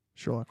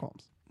 Sherlock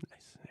Holmes.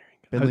 Nice. There you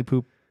go. Bentley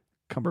Poop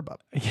Cumberbutt.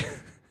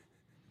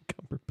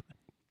 Cumberbutt.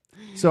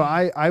 So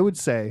I would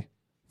say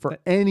for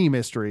any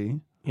mystery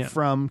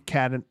from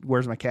Cat,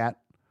 Where's My Cat,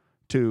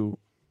 to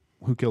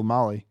Who Killed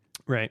Molly.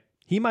 Right.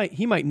 He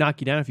might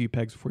knock you down a few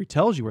pegs before he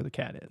tells you where the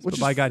cat is. But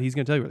by God, he's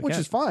going to tell you where the cat is.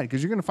 Which is fine,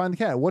 because you're going to find the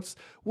cat.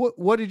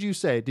 What did you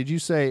say? Did you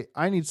say,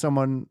 I need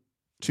someone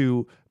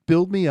to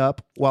build me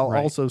up while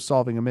also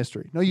solving a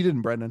mystery? No, you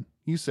didn't, Brendan.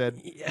 You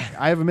said,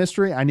 I have a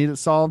mystery. I need it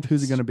solved.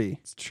 Who's it going to be?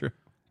 It's true.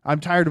 I'm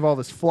tired of all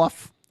this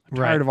fluff. I'm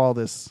tired of all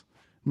this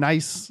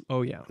nice.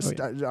 Oh, yeah.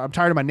 I'm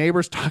tired of my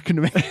neighbors talking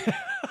to me.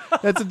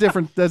 That's a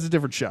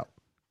different show.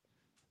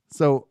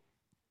 So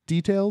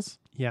details.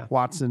 Yeah.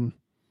 Watson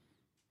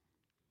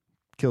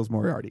kills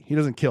Moriarty. He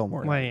doesn't kill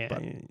Moriarty.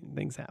 Well, yeah,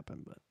 things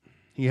happen, but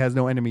he has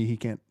no enemy he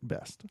can't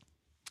best.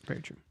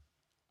 Very true.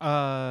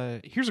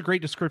 Here's a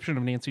great description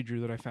of Nancy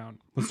Drew that I found.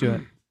 Let's do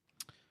it.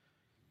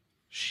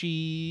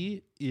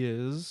 She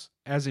is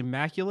as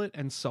immaculate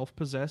and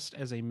self-possessed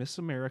as a Miss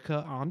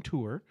America on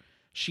tour.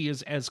 She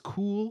is as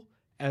cool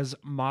as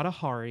Mata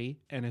Hari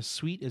and as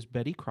sweet as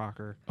Betty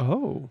Crocker.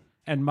 Oh.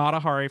 And Mata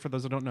Hari, for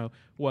those that don't know,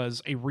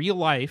 was a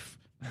real-life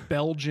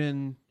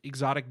Belgian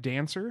exotic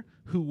dancer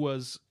who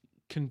was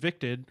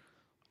convicted,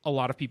 a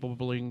lot of people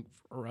believing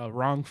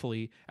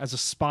wrongfully, as a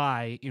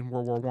spy in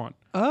World War One.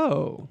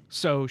 Oh.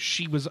 So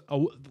she was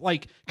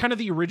like kind of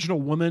the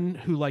original woman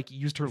who like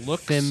used her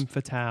looks. Femme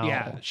fatale.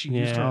 Yeah, she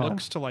used her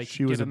looks to like.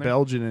 She was a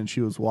Belgian and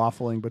she was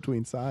waffling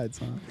between sides.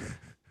 Huh?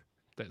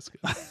 That's good.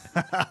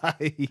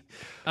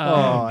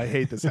 I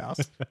hate this house.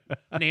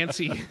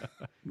 Nancy,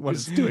 what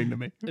it's doing to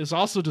me, is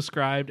also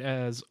described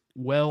as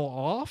well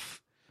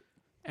off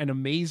and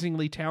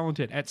amazingly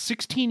talented. At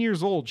 16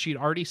 years old, she'd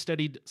already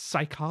studied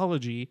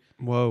psychology.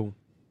 Whoa.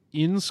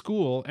 In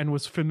school and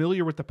was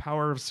familiar with the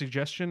power of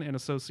suggestion and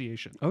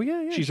association. Oh,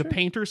 yeah. She's a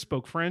painter,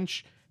 spoke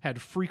French,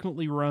 had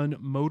frequently run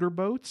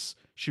motorboats.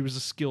 She was a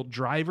skilled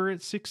driver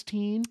at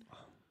 16.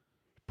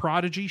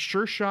 Prodigy,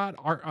 sure shot,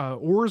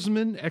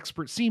 oarsman,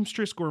 expert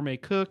seamstress, gourmet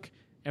cook,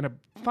 and a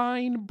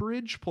fine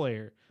bridge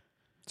player.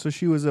 So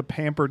she was a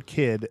pampered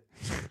kid,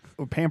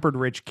 a pampered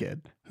rich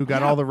kid who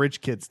got all the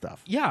rich kid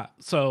stuff. Yeah,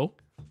 so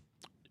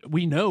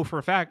we know for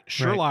a fact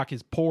Sherlock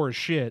is poor as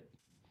shit.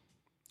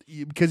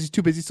 Because he's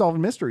too busy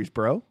solving mysteries,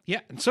 bro. Yeah,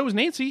 and so is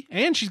Nancy,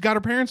 and she's got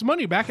her parents'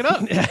 money. Back it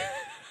up.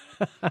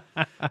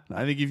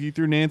 I think if you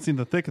threw Nancy in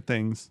the thick of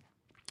things,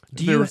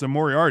 there was a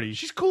Moriarty.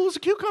 She's cool as a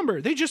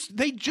cucumber. They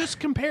just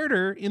compared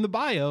her in the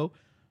bio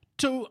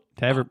to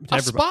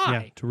a spy.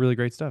 Yeah, to really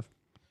great stuff.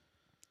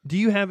 Do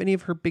you have any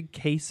of her big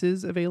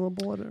cases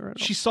available?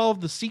 She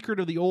solved the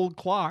secret of the old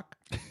clock.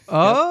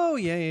 Oh,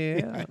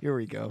 yeah. Here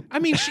we go. I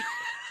mean, she...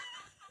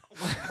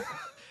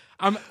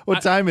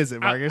 What time is it,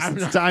 Marcus?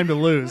 It's time to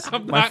lose,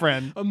 my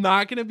friend. I'm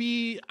not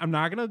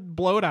gonna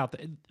blow it out.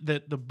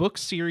 The book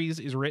series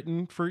is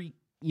written for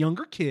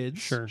younger kids.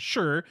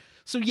 Sure.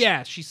 So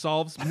yeah, she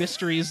solves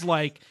mysteries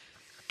like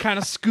kind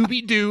of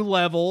Scooby-Doo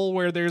level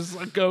where there's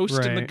a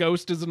ghost and the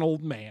ghost is an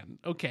old man.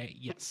 Okay,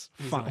 yes,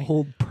 fine. An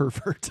old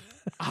pervert.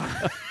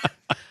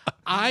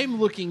 I'm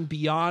looking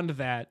beyond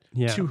that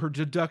to her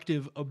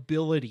deductive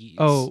abilities.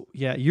 Oh,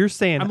 yeah. You're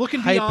saying I'm looking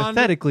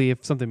hypothetically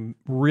if something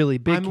really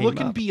big I'm came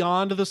looking up,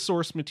 beyond the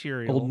source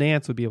material. Old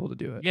Nance would be able to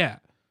do it. Yeah.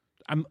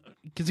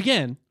 Because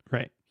again,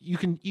 right. You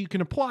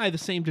can apply the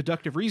same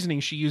deductive reasoning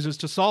she uses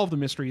to solve the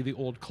mystery of the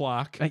old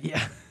clock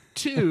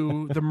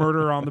to the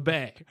murder on the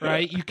bay,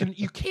 right? You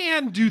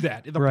can do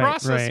that. The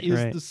process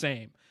is the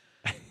same.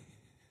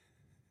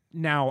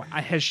 Now,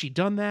 has she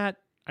done that?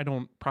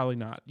 Probably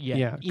not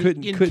yet. Yeah,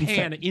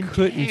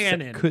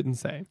 couldn't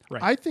say.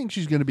 Right. I think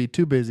she's going to be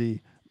too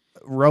busy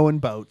rowing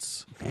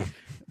boats,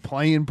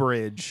 playing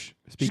bridge,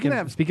 speaking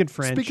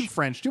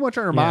French. Too much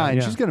on her mind.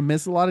 Yeah. She's going to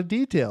miss a lot of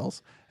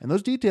details, and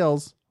those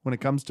details, when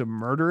it comes to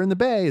murder in the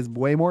bay, is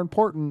way more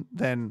important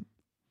than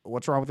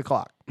what's wrong with the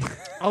clock.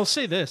 I'll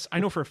say this. I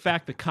know for a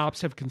fact the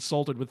cops have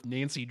consulted with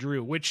Nancy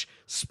Drew, which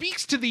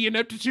speaks to the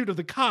ineptitude of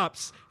the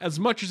cops as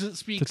much as it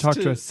speaks to talk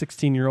to a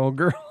 16-year-old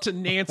girl. to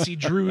Nancy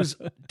Drew's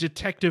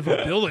detective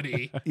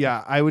ability.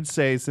 Yeah, I would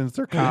say since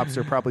they're cops,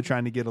 they're probably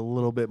trying to get a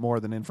little bit more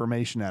than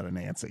information out of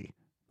Nancy.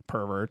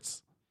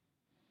 Perverts.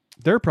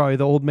 They're probably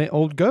the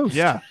old ghost.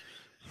 Yeah.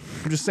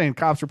 I'm just saying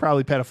cops are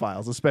probably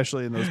pedophiles,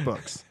 especially in those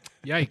books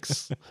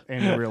Yikes.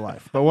 and in real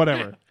life. But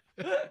whatever.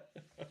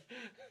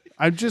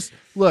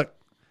 Look,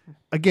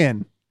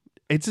 again,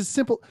 it's as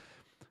simple.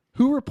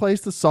 Who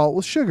replaced the salt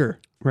with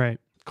sugar? Right.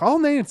 Call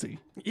Nancy.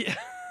 Yeah.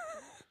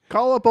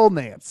 Call up old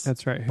Nance.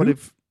 That's right. But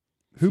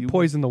who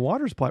poisoned the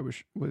water supply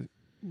with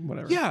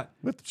whatever? Yeah.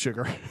 with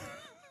sugar.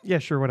 Yeah,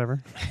 sure,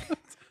 whatever.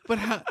 But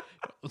how...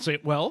 Let's say,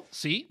 well,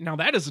 see, now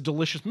that is a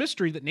delicious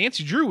mystery that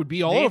Nancy Drew would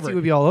be all Nancy over.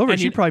 would be all over.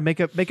 And She'd probably make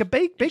a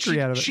bakery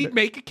out of it. She'd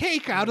make a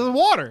cake out of the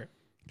water.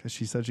 Because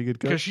she's such a good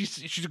cook. Because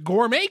she's a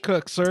gourmet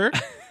cook, sir.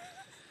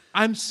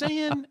 I'm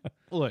saying,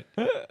 look,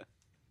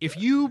 if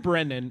you,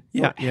 Brendan,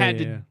 had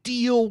to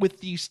deal with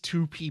these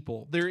two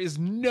people, there is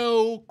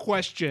no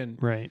question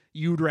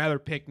you'd rather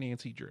pick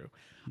Nancy Drew.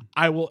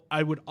 I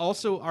would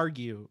also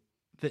argue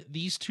that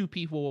these two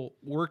people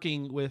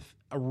working with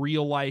a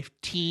real life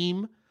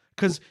team,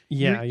 because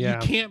you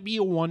can't be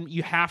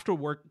you have to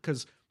work,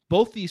 because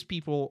both these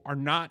people are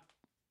not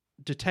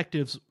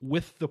detectives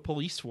with the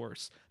police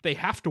force. They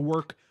have to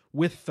work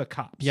with the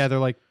cops. Yeah, they're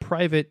like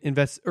private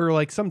or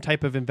like some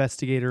type of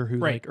investigator who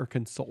like are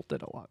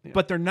consulted a lot. Yeah.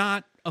 But they're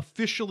not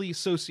officially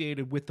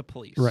associated with the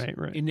police. Right.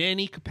 In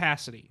any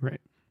capacity.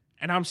 Right.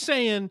 And I'm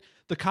saying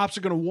the cops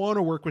are going to want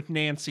to work with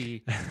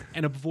Nancy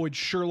and avoid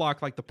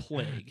Sherlock like the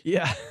plague.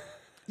 Yeah.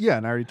 Yeah,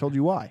 and I already told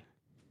you why.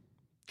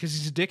 Because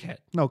he's a dickhead.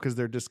 No, because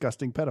they're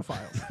disgusting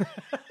pedophiles.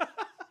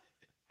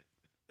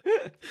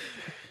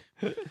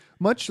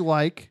 Much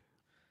like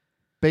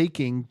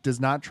baking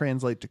does not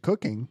translate to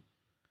cooking,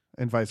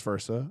 and vice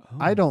versa,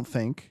 I don't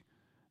think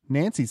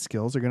Nancy's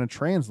skills are going to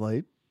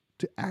translate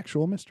to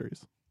actual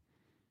mysteries.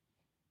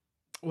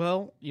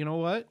 Well, you know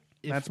what?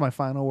 That's my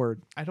final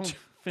word. I don't think...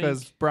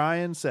 Because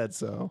Brian said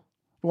so.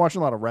 I'm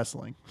watching a lot of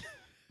wrestling.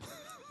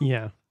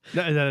 Yeah.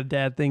 Is that a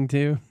dad thing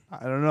too?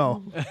 I don't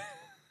know.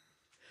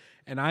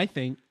 And I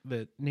think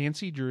that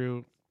Nancy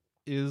Drew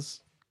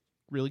is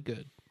really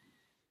good.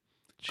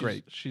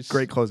 She's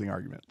great closing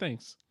argument.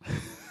 Thanks.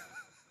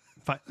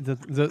 Are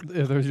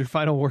those your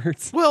final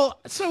words? Well,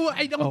 so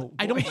I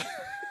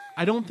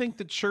don't think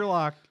that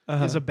Sherlock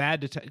is a bad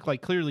detective.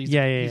 Like clearly,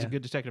 he's a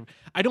good detective.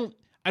 I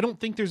don't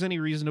think there's any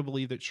reason to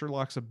believe that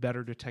Sherlock's a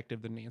better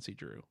detective than Nancy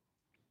Drew.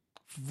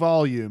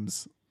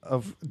 Volumes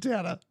of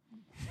data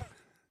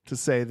to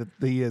say that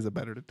he is a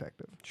better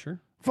detective. Sure.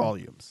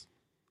 Volumes.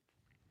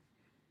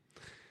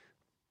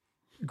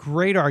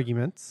 Great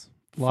arguments.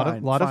 A lot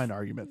of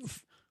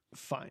arguments.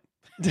 Fine.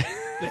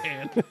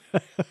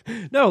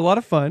 No, a lot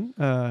of fun.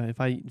 If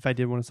I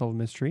did want to solve a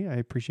mystery, I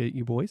appreciate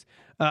you boys.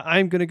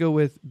 I'm gonna go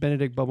with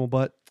Benedict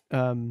Bumblebutt,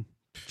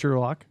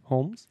 Sherlock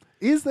Holmes.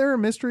 Is there a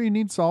mystery you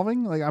need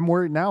solving? Like I'm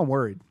worried now. I'm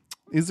worried.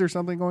 Is there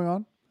something going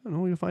on? I don't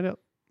know. You'll find out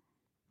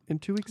in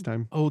 2 weeks'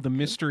 time. Oh, the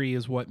mystery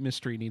is what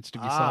mystery needs to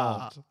be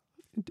solved.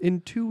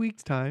 In 2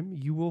 weeks' time,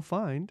 you will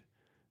find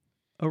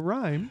a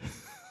rhyme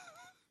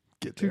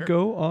Get to there.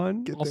 go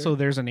on. Also,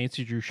 there's a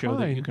Nancy Drew show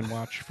that you can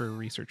watch for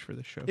research for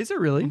this show. Is it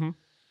really? Mm-hmm.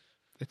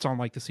 It's on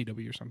like the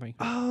CW or something.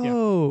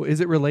 Oh,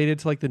 is it related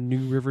to like the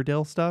new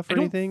Riverdale stuff or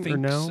anything? Or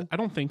no? I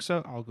don't think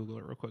so. I'll Google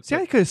it real quick. See,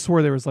 I could have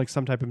swore there was like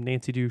some type of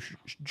Nancy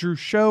Drew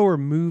show or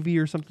movie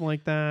or something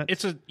like that.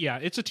 It's a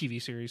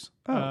TV series.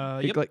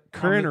 Oh, like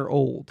current or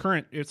old?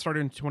 Current. It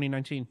started in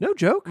 2019. No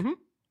joke. Mm-hmm.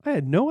 I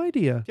had no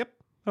idea. Yep.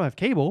 I don't have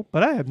cable,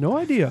 but I have no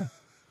idea.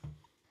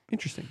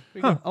 Interesting.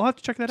 I'll have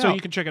to check that out. So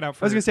you can check it out.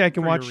 I was gonna say I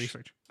can watch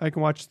research. I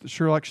can watch the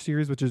Sherlock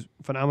series, which is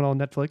phenomenal on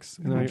Netflix,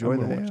 and then I'm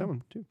gonna watch that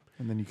one too.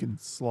 And then you can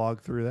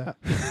slog through that.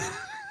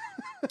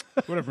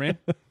 Whatever, man.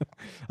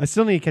 I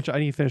still need to catch up. I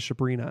need to finish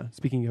Sabrina.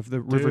 Speaking of the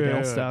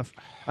Riverdale stuff,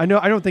 I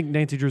don't think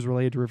Nancy Drew is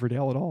related to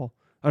Riverdale at all.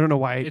 I don't know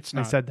why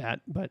I said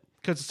that, but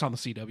because it's on the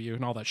CW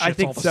and all that shit. I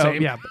think all the so.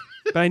 same. Yeah,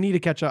 but I need to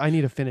catch up. I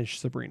need to finish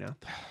Sabrina.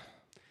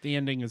 The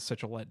ending is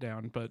such a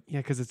letdown, but yeah,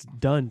 because it's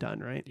done,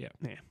 right? Yeah.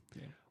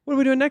 What are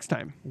we doing next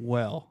time?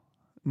 Well,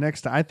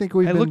 next time I think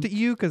I looked at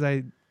you because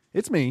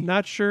It's me.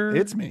 Not sure.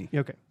 It's me.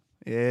 Okay.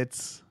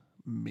 It's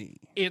me.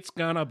 It's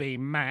gonna be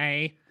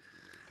May.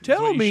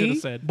 Tell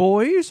me,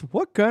 boys,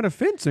 what kind of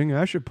fencing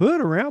I should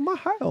put around my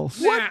house?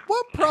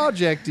 What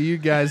project do you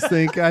guys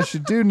think I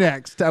should do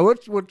next?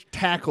 What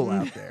tackle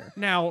out there?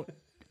 Now,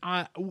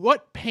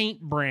 what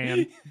paint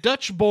brand?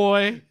 Dutch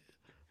Boy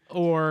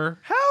or...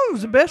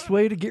 How's the best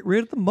way to get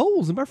rid of the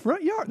moles in my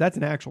front yard? That's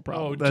an actual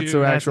problem. That's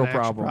an actual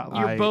problem.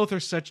 You both are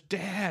such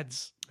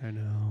dads. I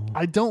know.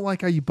 I don't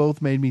like how you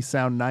both made me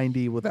sound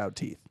 90 without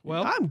teeth.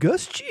 Well, I'm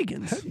Gus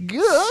Chiggins.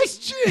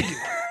 Gus Chiggins.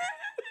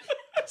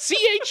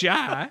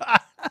 CHI.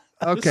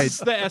 Okay. This is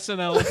the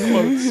SNL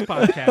Quotes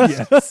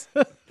podcast. Yes.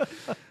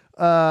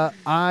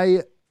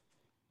 I'm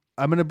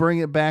going to bring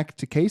it back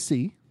to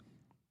KC.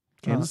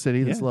 Kansas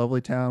City, this yeah.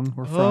 lovely town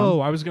we're from. Oh,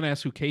 I was going to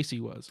ask who Casey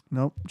was.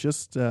 Nope,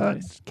 just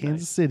Nice,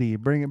 Kansas nice. City.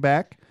 Bring it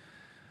back.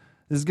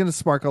 This is going to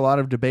spark a lot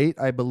of debate,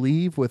 I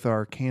believe, with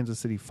our Kansas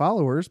City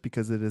followers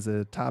because it is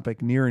a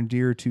topic near and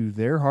dear to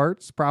their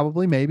hearts.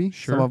 Probably, maybe.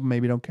 Sure. Some of them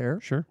maybe don't care.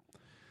 Sure.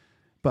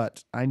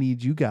 But I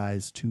need you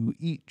guys to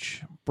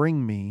each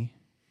bring me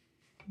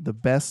the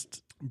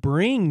best.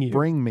 Bring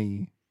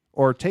me.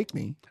 Or take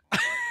me.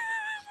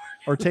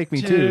 Or take me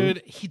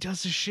Dude, he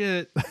does his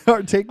shit. too.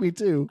 Or take me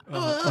too.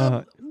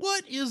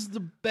 What is the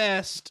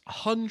best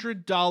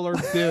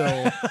 $100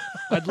 bill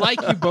I'd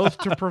like you both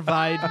to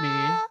provide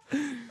me?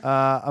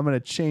 I'm going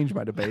to change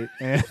my debate.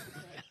 And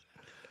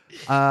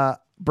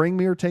bring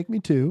me or take me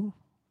to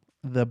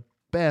the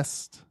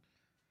best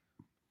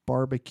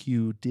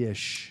barbecue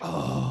dish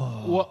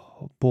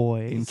Oh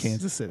boy. in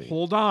Kansas City.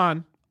 Hold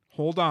on.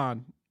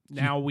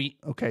 Now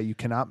Okay, you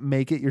cannot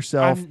make it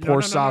yourself, pour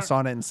no, sauce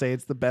on it, and say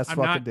it's the best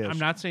fucking dish. I'm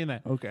not saying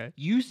that. Okay.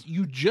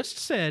 You just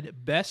said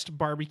best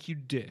barbecue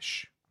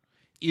dish.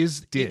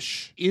 Is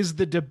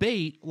the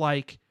debate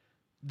like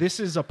this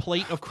is a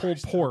plate of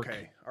pulled pork?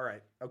 Okay. All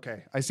right.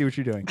 Okay. I see what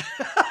you're doing.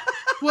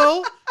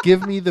 Well,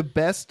 Give me the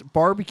best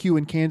barbecue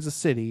in Kansas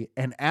City,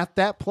 and at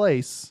that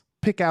place,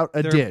 pick out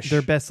a dish.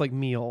 Their best like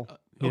meal.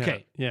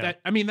 okay. Yeah.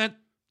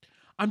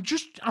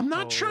 I'm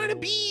not trying to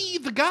be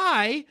the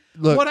guy.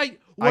 Look,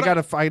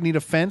 I need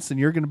a fence, and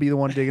you're going to be the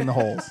one digging the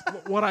holes.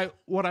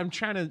 What I'm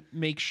trying to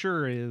make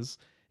sure is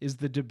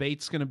the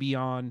debate's going to be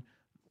on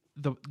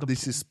the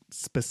This is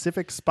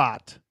specific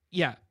spot.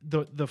 yeah,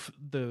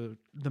 the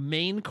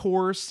main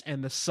course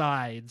and the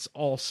sides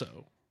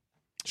also.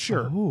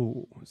 Sure.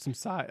 Oh, some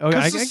side. Okay,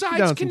 Because the get sides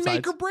down can some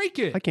make sides. or break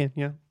it. I can.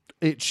 Yeah.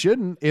 It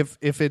shouldn't if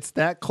it's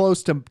that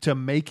close to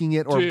making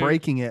it or Dude.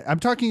 breaking it. I'm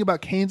talking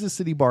about Kansas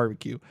City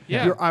barbecue.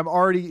 Yeah. I'm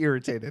already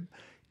irritated.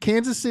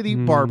 Kansas City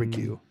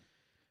barbecue.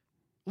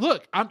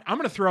 Look, I'm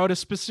going to throw out a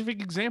specific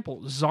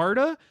example.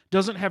 Zarda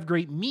doesn't have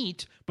great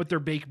meat, but their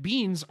baked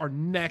beans are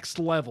next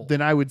level.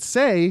 Then I would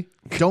say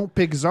don't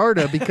pick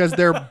Zarda because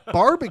their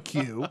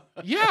barbecue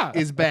Yeah.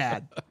 is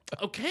bad.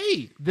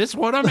 Okay. This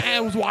why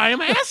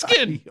I'm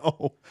asking.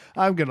 Oh,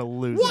 I'm gonna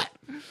lose. What?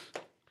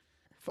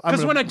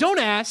 Because when I don't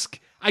ask,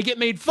 I get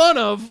made fun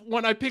of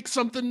when I pick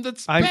something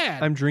that's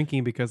bad. I'm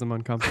drinking because I'm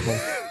uncomfortable.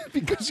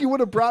 because you would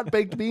have brought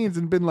baked beans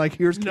and been like,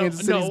 "Here's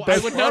Kansas City's I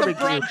best would not have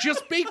barbecue." brought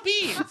just baked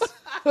beans.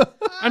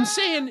 I'm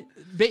saying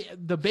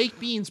the baked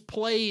beans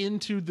play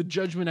into the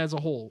judgment as a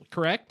whole,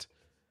 correct?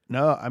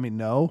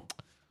 No,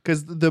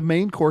 because the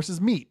main course is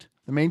meat.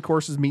 The main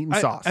course is meat and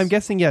sauce. I'm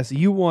guessing yes.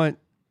 You want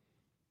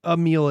a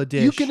meal a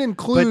dish. You can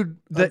include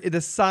but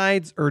the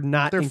sides are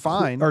not. They're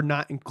fine. Are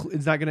not.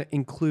 It's not going to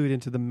include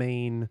into the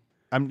main.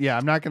 I'm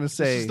not going to This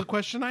say. is the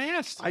question I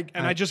asked,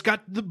 I just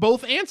got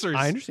both answers.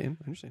 I understand.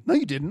 No,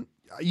 you didn't.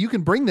 You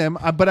can bring them,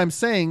 but I'm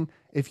saying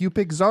if you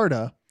pick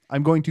Zarda,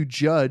 I'm going to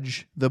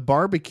judge the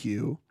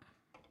barbecue,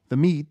 the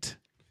meat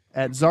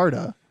at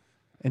Zarda,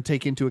 and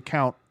take into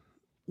account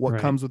what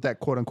Right. comes with that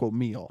quote unquote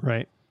meal.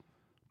 Right.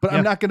 But Yeah.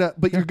 I'm not gonna.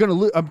 But you're gonna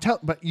lose.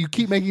 But you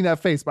keep making that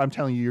face. But I'm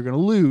telling you, you're gonna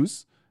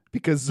lose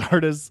because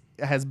Zarda's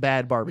has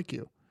bad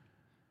barbecue.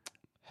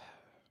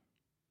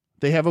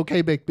 They have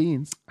okay baked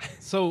beans,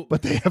 So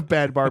but they have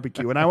bad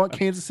barbecue. And I want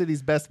Kansas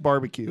City's best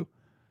barbecue.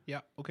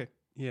 yeah, okay.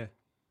 Yeah.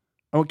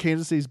 I want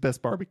Kansas City's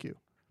best barbecue.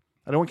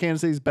 I don't want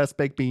Kansas City's best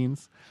baked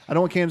beans. I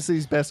don't want Kansas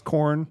City's best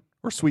corn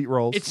or sweet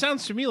rolls. It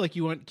sounds to me like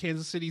you want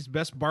Kansas City's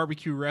best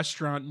barbecue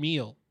restaurant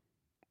meal.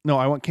 No,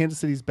 I want Kansas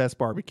City's best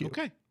barbecue.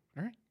 Okay.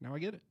 All right. Now I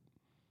get it.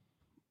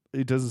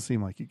 It doesn't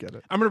seem like you get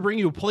it. I'm going to bring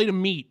you a plate of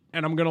meat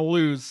and I'm going to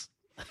lose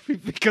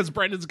because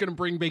Brendan's going to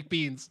bring baked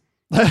beans.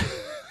 I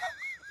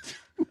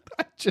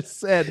just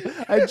said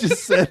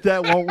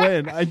that won't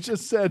win. I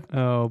just said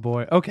Oh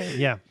boy. Okay.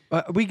 Yeah.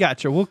 We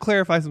got you. We'll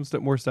clarify some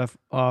more stuff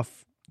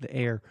off the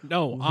air.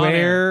 No, on air.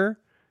 Where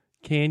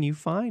can you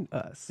find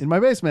us? in my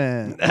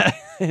basement. At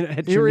Here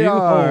your we new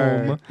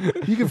are. home.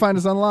 You can find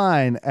us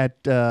online at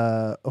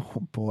oh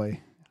boy.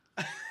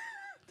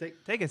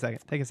 Take a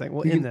second.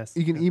 We'll You end can, this.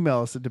 you can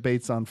email us at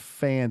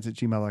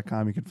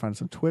debatesonfans@gmail.com. You can find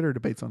us on Twitter,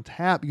 Debates on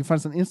Tap. You can find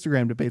us on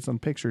Instagram, Debates on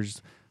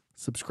Pictures.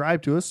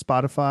 Subscribe to us,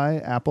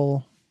 Spotify,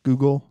 Apple,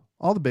 Google,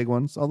 all the big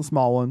ones, all the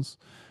small ones.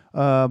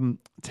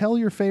 Tell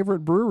your favorite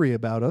brewery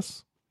about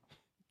us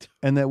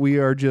and that we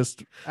are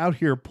just out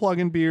here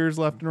plugging beers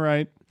left and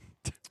right.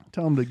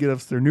 Tell them to get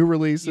us their new You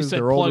releases, said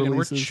their old plugging.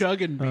 We're releases.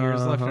 chugging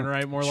beers left and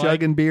right. More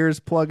Chugging beers,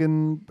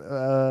 plugging. I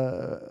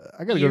got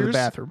to go to the Ears?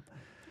 bathroom.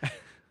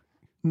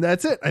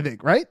 That's it, I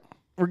think, right?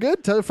 We're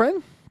good. Tell a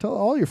friend. Tell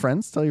all your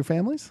friends. Tell your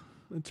families.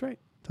 That's right.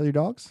 Tell your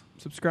dogs.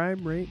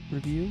 Subscribe, rate,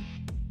 review,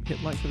 hit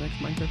like for the next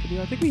Minecraft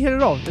video. I think we hit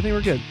it all. I think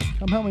we're good.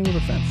 Come help me with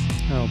a fence.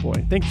 Oh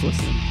boy. Thanks for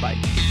listening.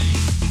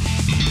 Bye.